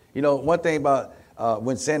 You know, one thing about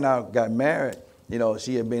when Sandy got married, you know,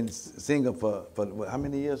 she had been single for what, how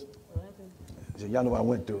many years? 11. Y'all know what I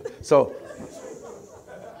went through. So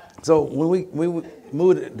when we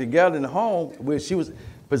moved together in the home, where she was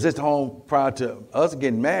positioned home prior to us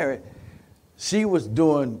getting married, she was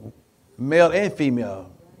doing male and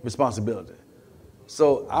female responsibility.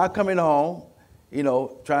 So I come in home, you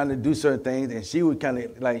know, trying to do certain things, and she was kind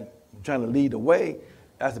of like trying to lead the way.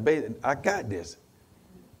 I said, baby, I got this.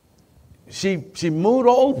 She moved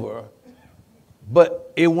over,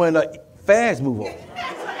 but it went a fast move over.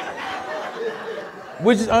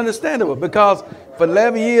 Which is understandable, because for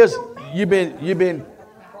 11 years you've been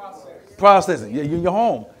processing. You're in your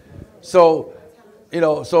home. So, you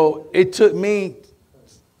know, so it took me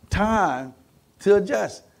time to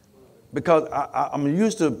adjust, because I'm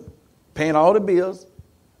used to paying all the bills.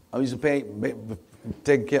 I'm used to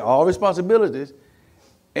taking care of all responsibilities,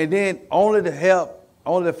 and then only to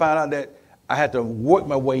find out that I had to work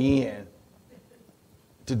my way in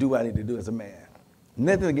to do what I need to do as a man.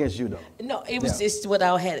 Nothing against you, though. No, it was just what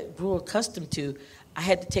I grew accustomed to. I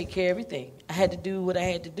had to take care of everything. I had to do what I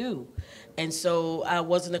had to do. And so I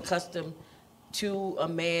wasn't accustomed to a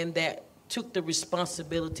man that took the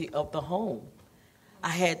responsibility of the home. I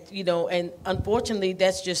had, and unfortunately,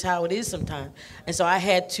 that's just how it is sometimes. And so I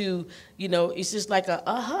had to, it's just like you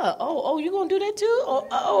gonna do that too?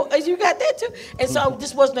 Oh, you got that too? And so I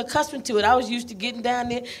just wasn't accustomed to it. I was used to getting down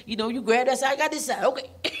there, you grab that side, I got this side, okay.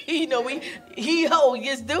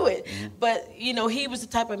 Just do it. Mm-hmm. But, he was the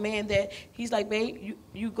type of man that he's like, babe,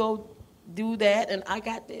 you go do that, and I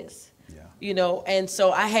got this. Yeah. And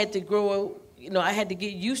so I had to grow, I had to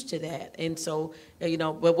get used to that. And so,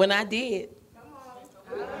 but when I did,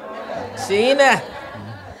 see now,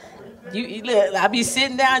 you look, I be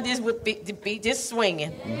sitting down just with the feet just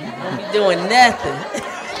swinging. I don't be doing nothing.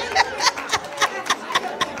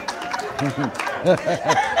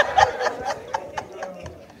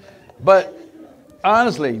 But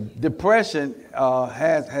honestly, depression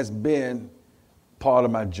has been part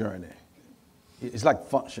of my journey. It's like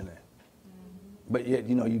functioning. But yet,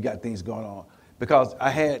 you got things going on. Because I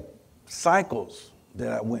had cycles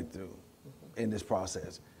that I went through in this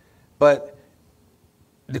process. But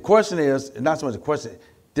the question is, not so much the question,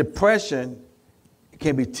 depression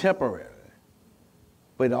can be temporary,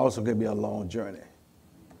 but it also can be a long journey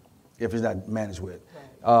if it's not managed with.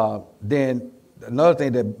 Right. Then another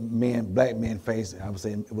thing that black men face, I would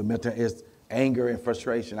say with mental, is anger and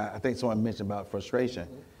frustration. I think someone mentioned about frustration.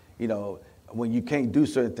 Mm-hmm. When you can't do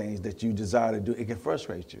certain things that you desire to do, it can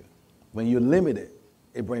frustrate you. When you're limited,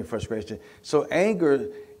 it brings frustration. So anger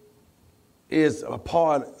is a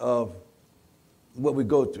part of what we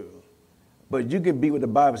go through. But you can be what the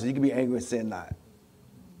Bible says, you can be angry and sin not.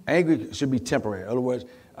 Anger should be temporary. In other words,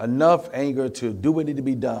 enough anger to do what needs to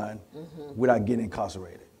be done without getting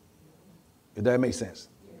incarcerated. If that makes sense.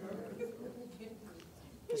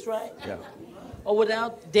 That's right. Yeah. Or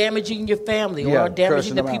without damaging your family, or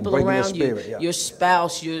damaging the people around you, your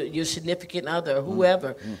spouse, your significant other,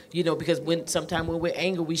 whoever. Because sometimes when we're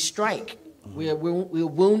angry, we strike. We're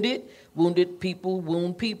wounded. Wounded people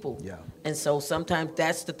wound people. Yeah. And so sometimes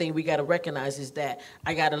that's the thing we got to recognize, is that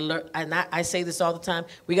I got to learn, and I say this all the time,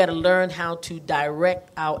 we got to learn how to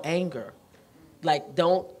direct our anger. Like,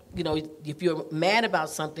 don't, if you're mad about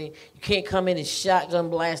something, you can't come in and shotgun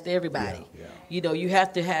blast everybody. Yeah. You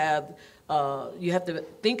have to have, you have to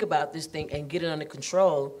think about this thing and get it under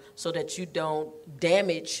control so that you don't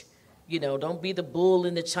damage. Don't be the bull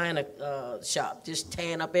in the china shop, just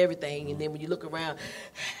tearing up everything, and then when you look around,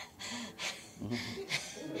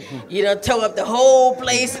 you done tore up the whole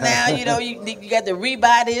place now. You got to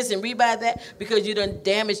rebuy this and rebuy that because you done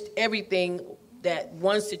damaged everything that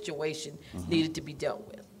one situation needed to be dealt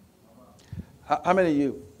with. How many of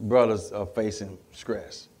you brothers are facing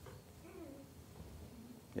stress?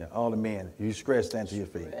 Yeah, all the men. You stress, stand to your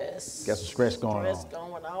feet. Stress. Got some stress going on. Stress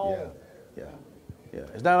going on. Yeah.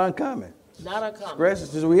 It's not uncommon. Not uncommon. Stress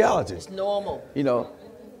is just reality. It's normal.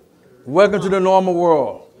 Welcome to the normal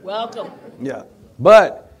world. Welcome. Yeah.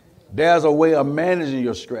 But there's a way of managing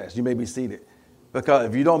your stress. You may be seated. Because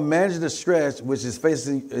if you don't manage the stress, which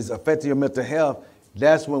is affecting your mental health,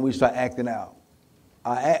 that's when we start acting out.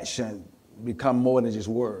 Our action become more than just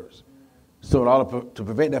words. So in order to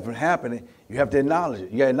prevent that from happening, you have to acknowledge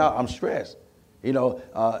it. You got to acknowledge, I'm stressed.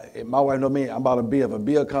 My wife knows me, I'm about a bill. If a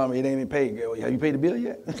bill comes, it ain't even paid. Have you paid the bill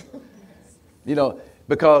yet?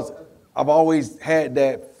 Because I've always had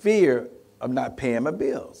that fear of not paying my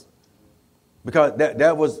bills. Because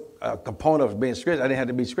that was a component of being stressed. I didn't have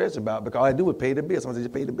to be stressed about, because all I do was pay the bill. Someone said,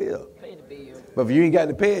 just pay the bill. Pay the bill. But if you ain't got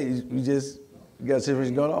to pay it, you got a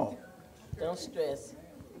situation going on. Don't stress.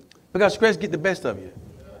 Because stress get the best of you.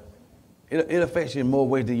 It affects you in more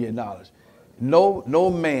ways than you acknowledge. No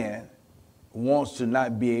man wants to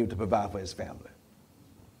not be able to provide for his family.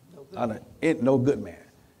 No good man.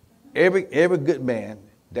 Every good man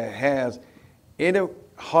that has any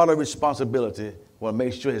heart of responsibility will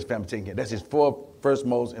make sure his family taken care of. That's his first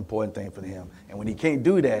most important thing for him. And when he can't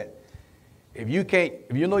do that, if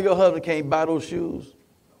you know your husband can't buy those shoes,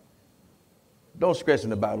 don't stress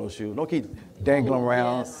him to buy those shoes. Don't keep dangling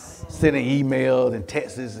around, sending emails and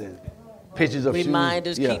texts and pictures of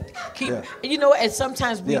reminders, shoes. Keep. And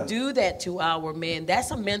sometimes we do that to our men.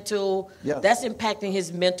 That's a mental. That's impacting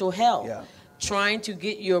his mental health. Yeah. Trying to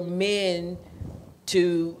get your men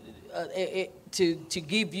to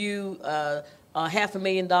give you a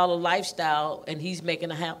 $500,000 lifestyle, and he's making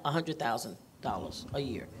 $100,000 a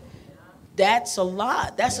year. That's a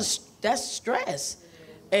lot. That's stress.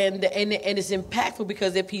 And it's impactful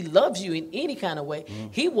because if he loves you in any kind of way,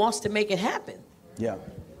 he wants to make it happen. Yeah.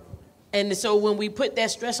 And so when we put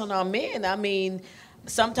that stress on our men,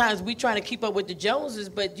 sometimes we trying to keep up with the Joneses,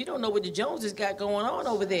 but you don't know what the Joneses got going on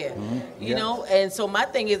over there, you know? And so my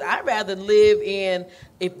thing is, I'd rather live in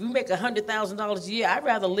if you make $100,000 a year, I'd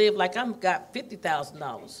rather live like I'm got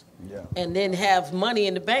 $50,000. Yeah. And then have money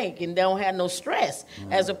in the bank and don't have no stress,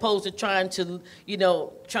 as opposed to trying to, I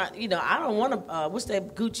don't want to, what's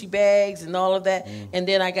that, Gucci bags and all of that, and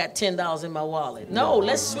then I got $10 in my wallet. No,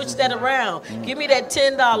 let's switch that around. Give me that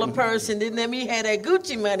 $10 purse and then let me have that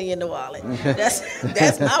Gucci money in the wallet.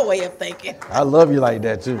 That's my way of thinking. I love you like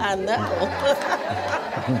that too. I know.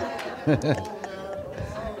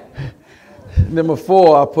 Number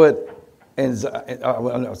 4, I put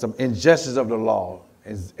some injustice of the law.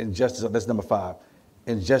 Injustice. That's number 5.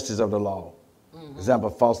 Injustice of the law. Example: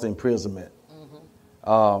 false imprisonment.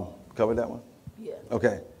 Cover that one. Yeah.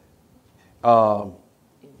 Okay.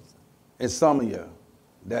 Insomnia.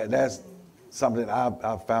 That's something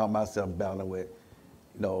I've found myself battling with.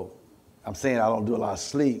 I'm saying I don't do a lot of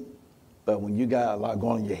sleep, but when you got a lot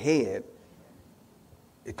going on in your head,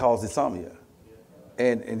 it causes insomnia.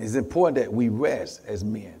 And it's important that we rest as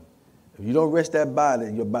men. If you don't rest that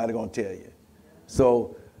body, your body gonna tell you.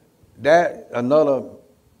 So that another,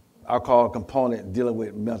 I call component dealing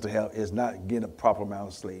with mental health is not getting a proper amount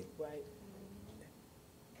of sleep. Right.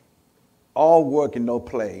 All work and no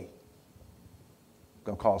play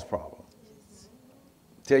gonna cause problems.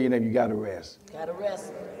 Tell your neighbor you gotta rest. Gotta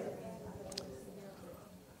rest.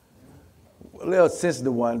 A little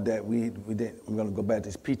sensitive one that we didn't. I'm gonna go back to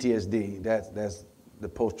this PTSD. That's the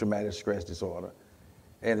post-traumatic stress disorder.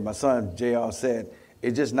 And my son, JR, said,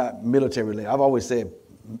 it's just not military related. I've always said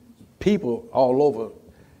people all over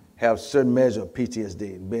have certain measure of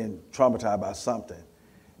PTSD, being traumatized by something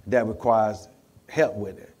that requires help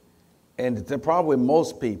with it. And the problem with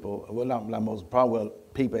most people, well, not most, problem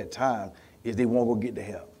with people at times, is they won't go get the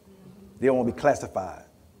help. They don't want to be classified.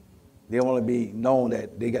 They don't want to be known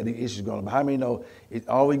that they got these issues going on. But how many know,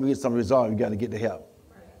 always you get some resolve, you got to get the help.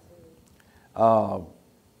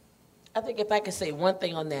 I think if I could say one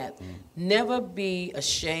thing on that, never be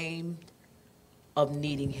ashamed of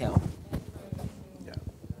needing help.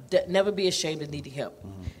 Never be ashamed of needing help.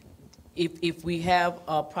 If we have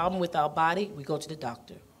a problem with our body, we go to the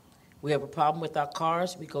doctor. We have a problem with our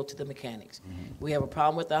cars, we go to the mechanics. We have a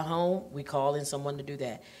problem with our home, we call in someone to do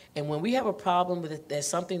that. And when we have a problem with it, there's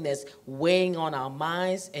something that's weighing on our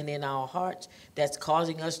minds and in our hearts that's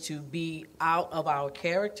causing us to be out of our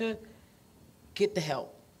character, get the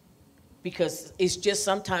help. Because it's just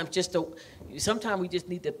sometimes we just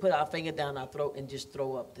need to put our finger down our throat and just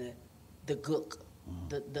throw up the gook,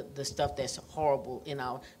 the stuff that's horrible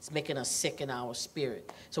it's making us sick in our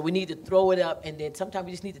spirit. So we need to throw it up, and then sometimes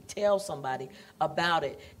we just need to tell somebody about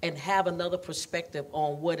it and have another perspective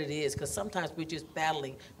on what it is, because sometimes we're just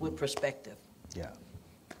battling with perspective. Yeah.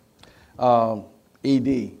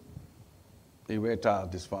 ED, erectile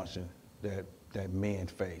dysfunction that men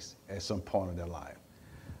face at some point in their life.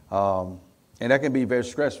 And that can be very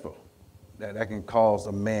stressful. That can cause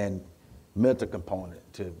a man mental component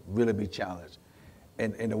to really be challenged.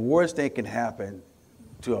 And the worst thing can happen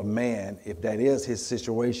to a man, if that is his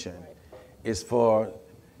situation, is for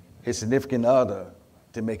his significant other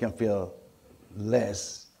to make him feel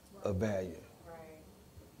less of value.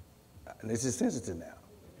 And this is sensitive now.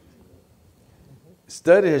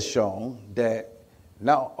 Study has shown that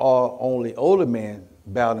not only older men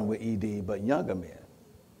battling with ED, but younger men.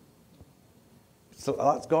 So a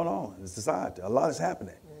lot's going on in society. A lot is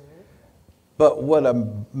happening. But what a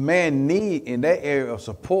man needs in that area of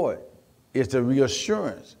support is the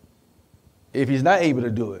reassurance. If he's not able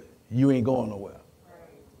to do it, you ain't going nowhere.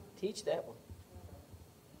 Teach that one.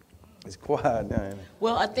 It's quiet now, ain't it?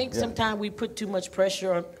 Well, I think sometimes we put too much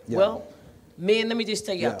pressure on. Well, men, let me just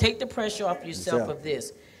tell you, take the pressure off yourself of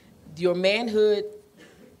this. Your manhood,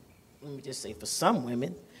 let me just say for some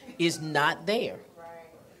women, is not there.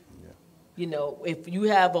 If you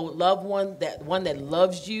have a loved one, that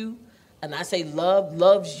loves you, and I say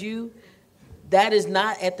loves you, that is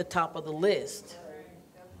not at the top of the list.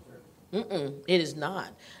 It is not.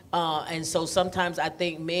 And so sometimes I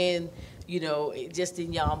think men, just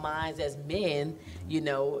in y'all minds as men,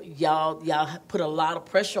 y'all put a lot of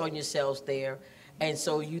pressure on yourselves there. And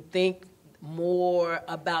so you think more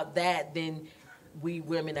about that than we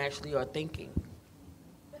women actually are thinking.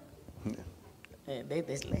 And they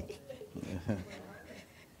this lady.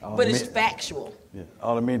 But it's factual. Yeah.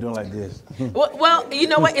 All the men doing like this. Well, you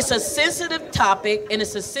know what? It's a sensitive topic, and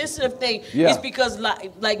it's a sensitive thing. Yeah. It's because,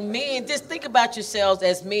 like men, just think about yourselves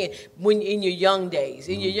as men when in your young days.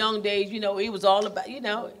 In your young days, it was all about,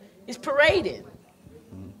 it's parading,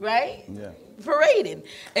 right? Yeah. Parading.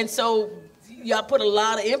 And so y'all put a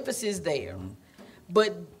lot of emphasis there.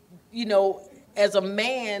 But, as a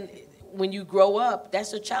man, when you grow up,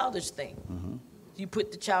 that's a childish thing. you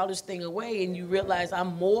put the childish thing away and you realize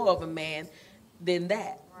I'm more of a man than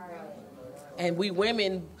that. And we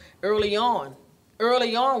women early on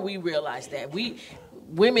we realize that. We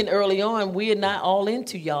women early on, we're not all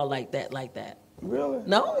into y'all like that. Really?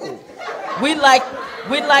 No. We like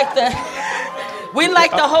to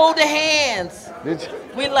hold the hands.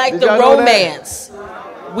 We like the romance.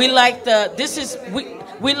 We like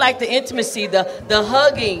we like the intimacy, the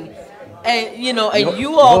hugging, and you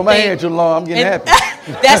all hold my hand too long, I'm getting happy.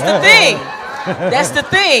 That's the thing. That's the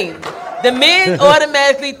thing. The men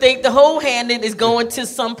automatically think the whole handing is going to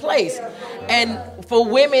some place, and for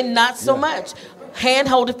women, not so much. Hand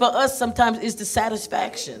holding for us sometimes is the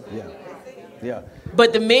satisfaction. Yeah.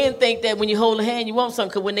 But the men think that when you hold a hand, you want something,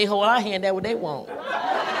 because when they hold our hand, that's what they want.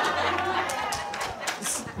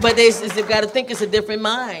 But they've got to think it's a different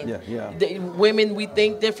mind. Yeah. The women, we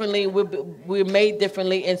think differently. We're made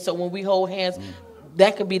differently. And so when we hold hands,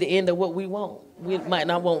 that could be the end of what we want. We might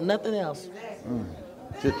not want nothing else.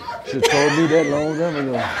 Should have told me that long time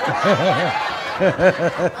ago.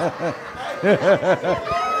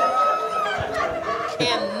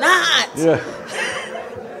 Cannot. Yeah.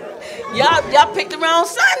 Y'all picked the wrong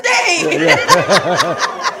Sunday. Yeah.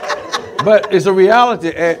 But it's a reality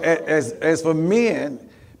as for men,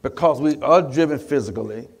 because we are driven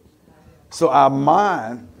physically. So our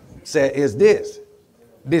mind said is this.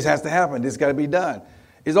 This has to happen. This got to be done.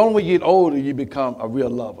 It's only when you get older you become a real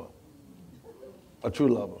lover, a true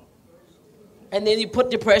lover. And then you put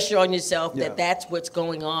the pressure on yourself that that's what's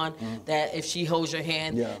going on, that if she holds your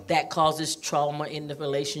hand, that causes trauma in the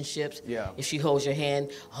relationships. Yeah. If she holds your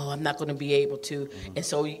hand, I'm not going to be able to. And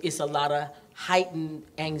so it's a lot of heightened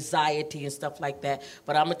anxiety and stuff like that.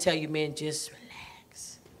 But I'm going to tell you, men, just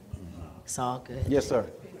relax. It's all good. Yes, sir.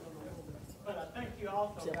 But I think you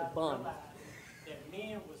also got to realize that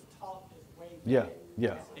men was taught this way back,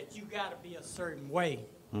 that you got to be a certain way.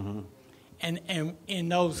 Mm-hmm. And in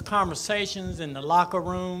those conversations in the locker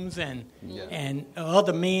rooms and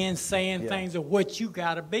other men saying things of what you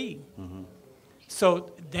got to be. Mm-hmm.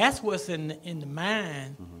 So that's what's in the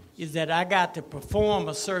mind, is that I got to perform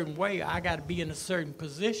a certain way. I got to be in a certain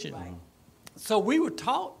position. Right. So we were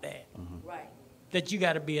taught that, Right. that you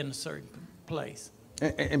got to be in a certain place.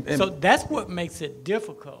 And So that's what makes it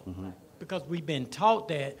difficult, because we've been taught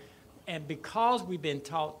that, and because we've been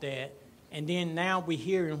taught that, and then now we're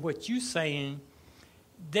hearing what you're saying,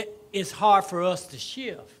 that it's hard for us to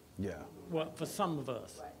shift. Yeah. Well, for some of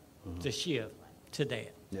us to shift to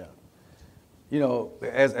that. Yeah. You know,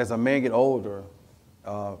 as a man get older,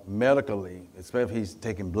 medically, especially if he's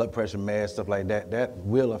taking blood pressure meds, stuff like that, that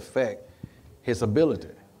will affect his ability.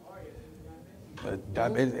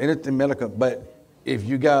 Anything medical, but if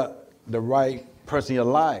you got the right person in your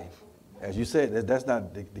life, as you said, that's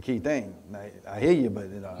not the key thing. Now, I hear you, but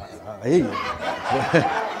I hear you.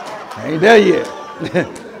 I ain't there yet.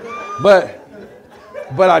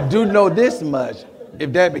 but I do know this much.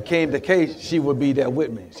 If that became the case, she would be there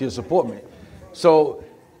with me. She would support me. So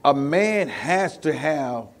a man has to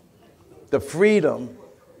have the freedom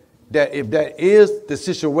that if that is the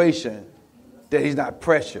situation, that he's not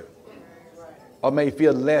pressured or may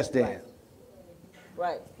feel less than.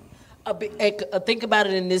 Right. Think about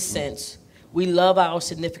it in this sense. We love our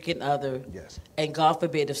significant other. Yes. And God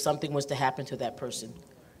forbid if something was to happen to that person.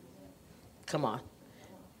 Come on.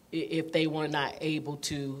 If they were not able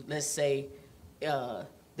to, let's say,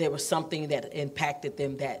 there was something that impacted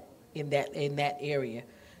them that in that area,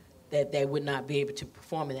 that they would not be able to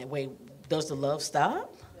perform in that way. Does the love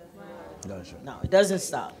stop? No, sure. No, it doesn't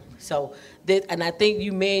stop. So, and I think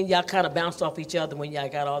you men, y'all kind of bounced off each other when y'all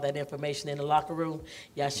got all that information in the locker room.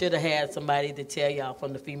 Y'all should have had somebody to tell y'all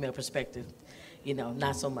from the female perspective,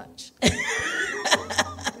 not so much.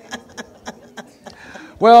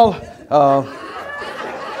 Well,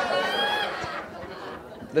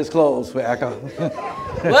 let's close for Aka.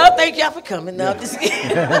 Well, thank y'all for coming. No, just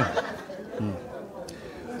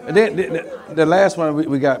the last one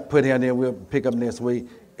we got put here, and then we'll pick up next week.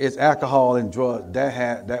 It's alcohol and drugs.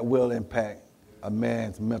 That will impact a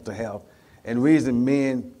man's mental health. And the reason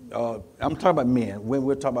men, I'm talking about men, when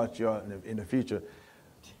we're talking about you in the future,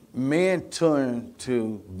 men turn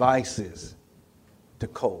to vices to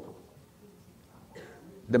cope.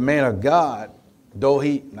 The man of God, though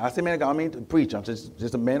I say man of God, I mean the preacher, I'm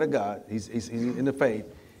just a man of God, he's in the faith,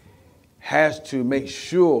 has to make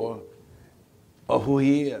sure of who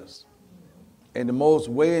he is. And the most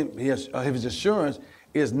way of his assurance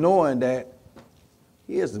is knowing that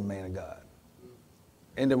he is the man of God.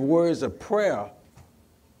 And the words of prayer,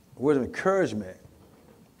 words of encouragement,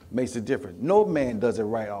 makes a difference. No man does it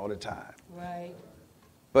right all the time. Right.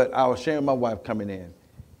 But I was sharing with my wife coming in.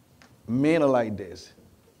 men are like this.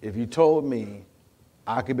 If you told me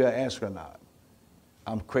I could be an astronaut,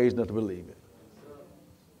 I'm crazy enough to believe it.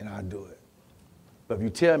 And I'll do it. But if you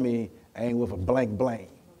tell me I ain't with a blank blank,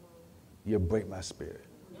 you'll break my spirit.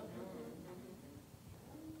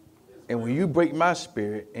 And when you break my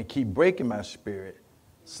spirit and keep breaking my spirit,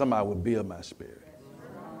 somebody will build my spirit.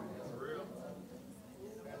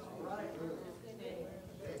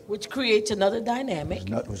 Which creates another dynamic.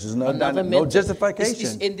 Which is another dynamic. No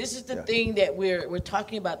justification. And this is the thing that we're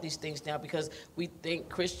talking about these things now because we think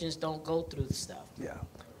Christians don't go through the stuff. Yeah.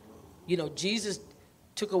 You know, Jesus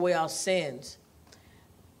took away our sins.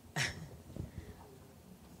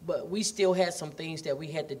 But we still had some things that we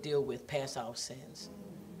had to deal with past our sins.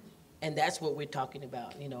 And that's what we're talking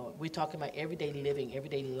about. You know, we're talking about everyday living,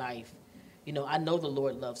 everyday life. You know, I know the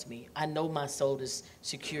Lord loves me. I know my soul is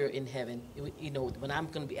secure in heaven. You know, when I'm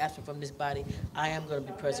going to be absent from this body, I am going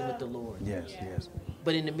to be present with the Lord. Yes, yes.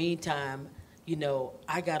 But in the meantime, you know,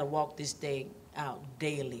 I got to walk this day out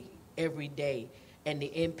daily, every day. And the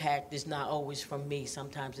impact is not always from me.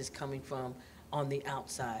 Sometimes it's coming from on the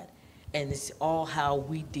outside. And it's all how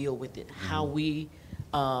we deal with it, how we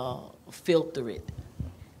filter it,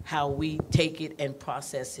 how we take it and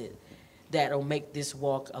process it. That'll make this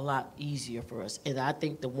walk a lot easier for us. And I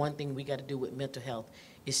think the one thing we got to do with mental health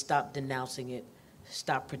is stop denouncing it,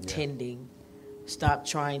 stop pretending, stop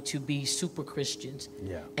trying to be super Christians,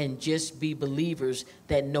 and just be believers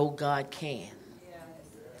that know God can.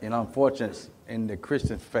 And unfortunately, in the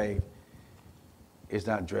Christian faith, it's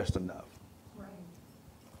not dressed enough. Right.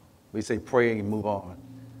 We say pray and move on,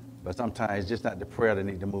 but sometimes it's just not the prayer that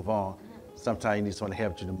need to move on. Sometimes you need someone to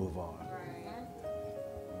help you to move on.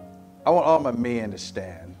 I want all my men to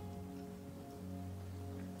stand.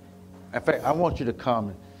 In fact, I want you to come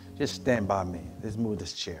and just stand by me. Let's move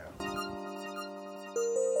this chair.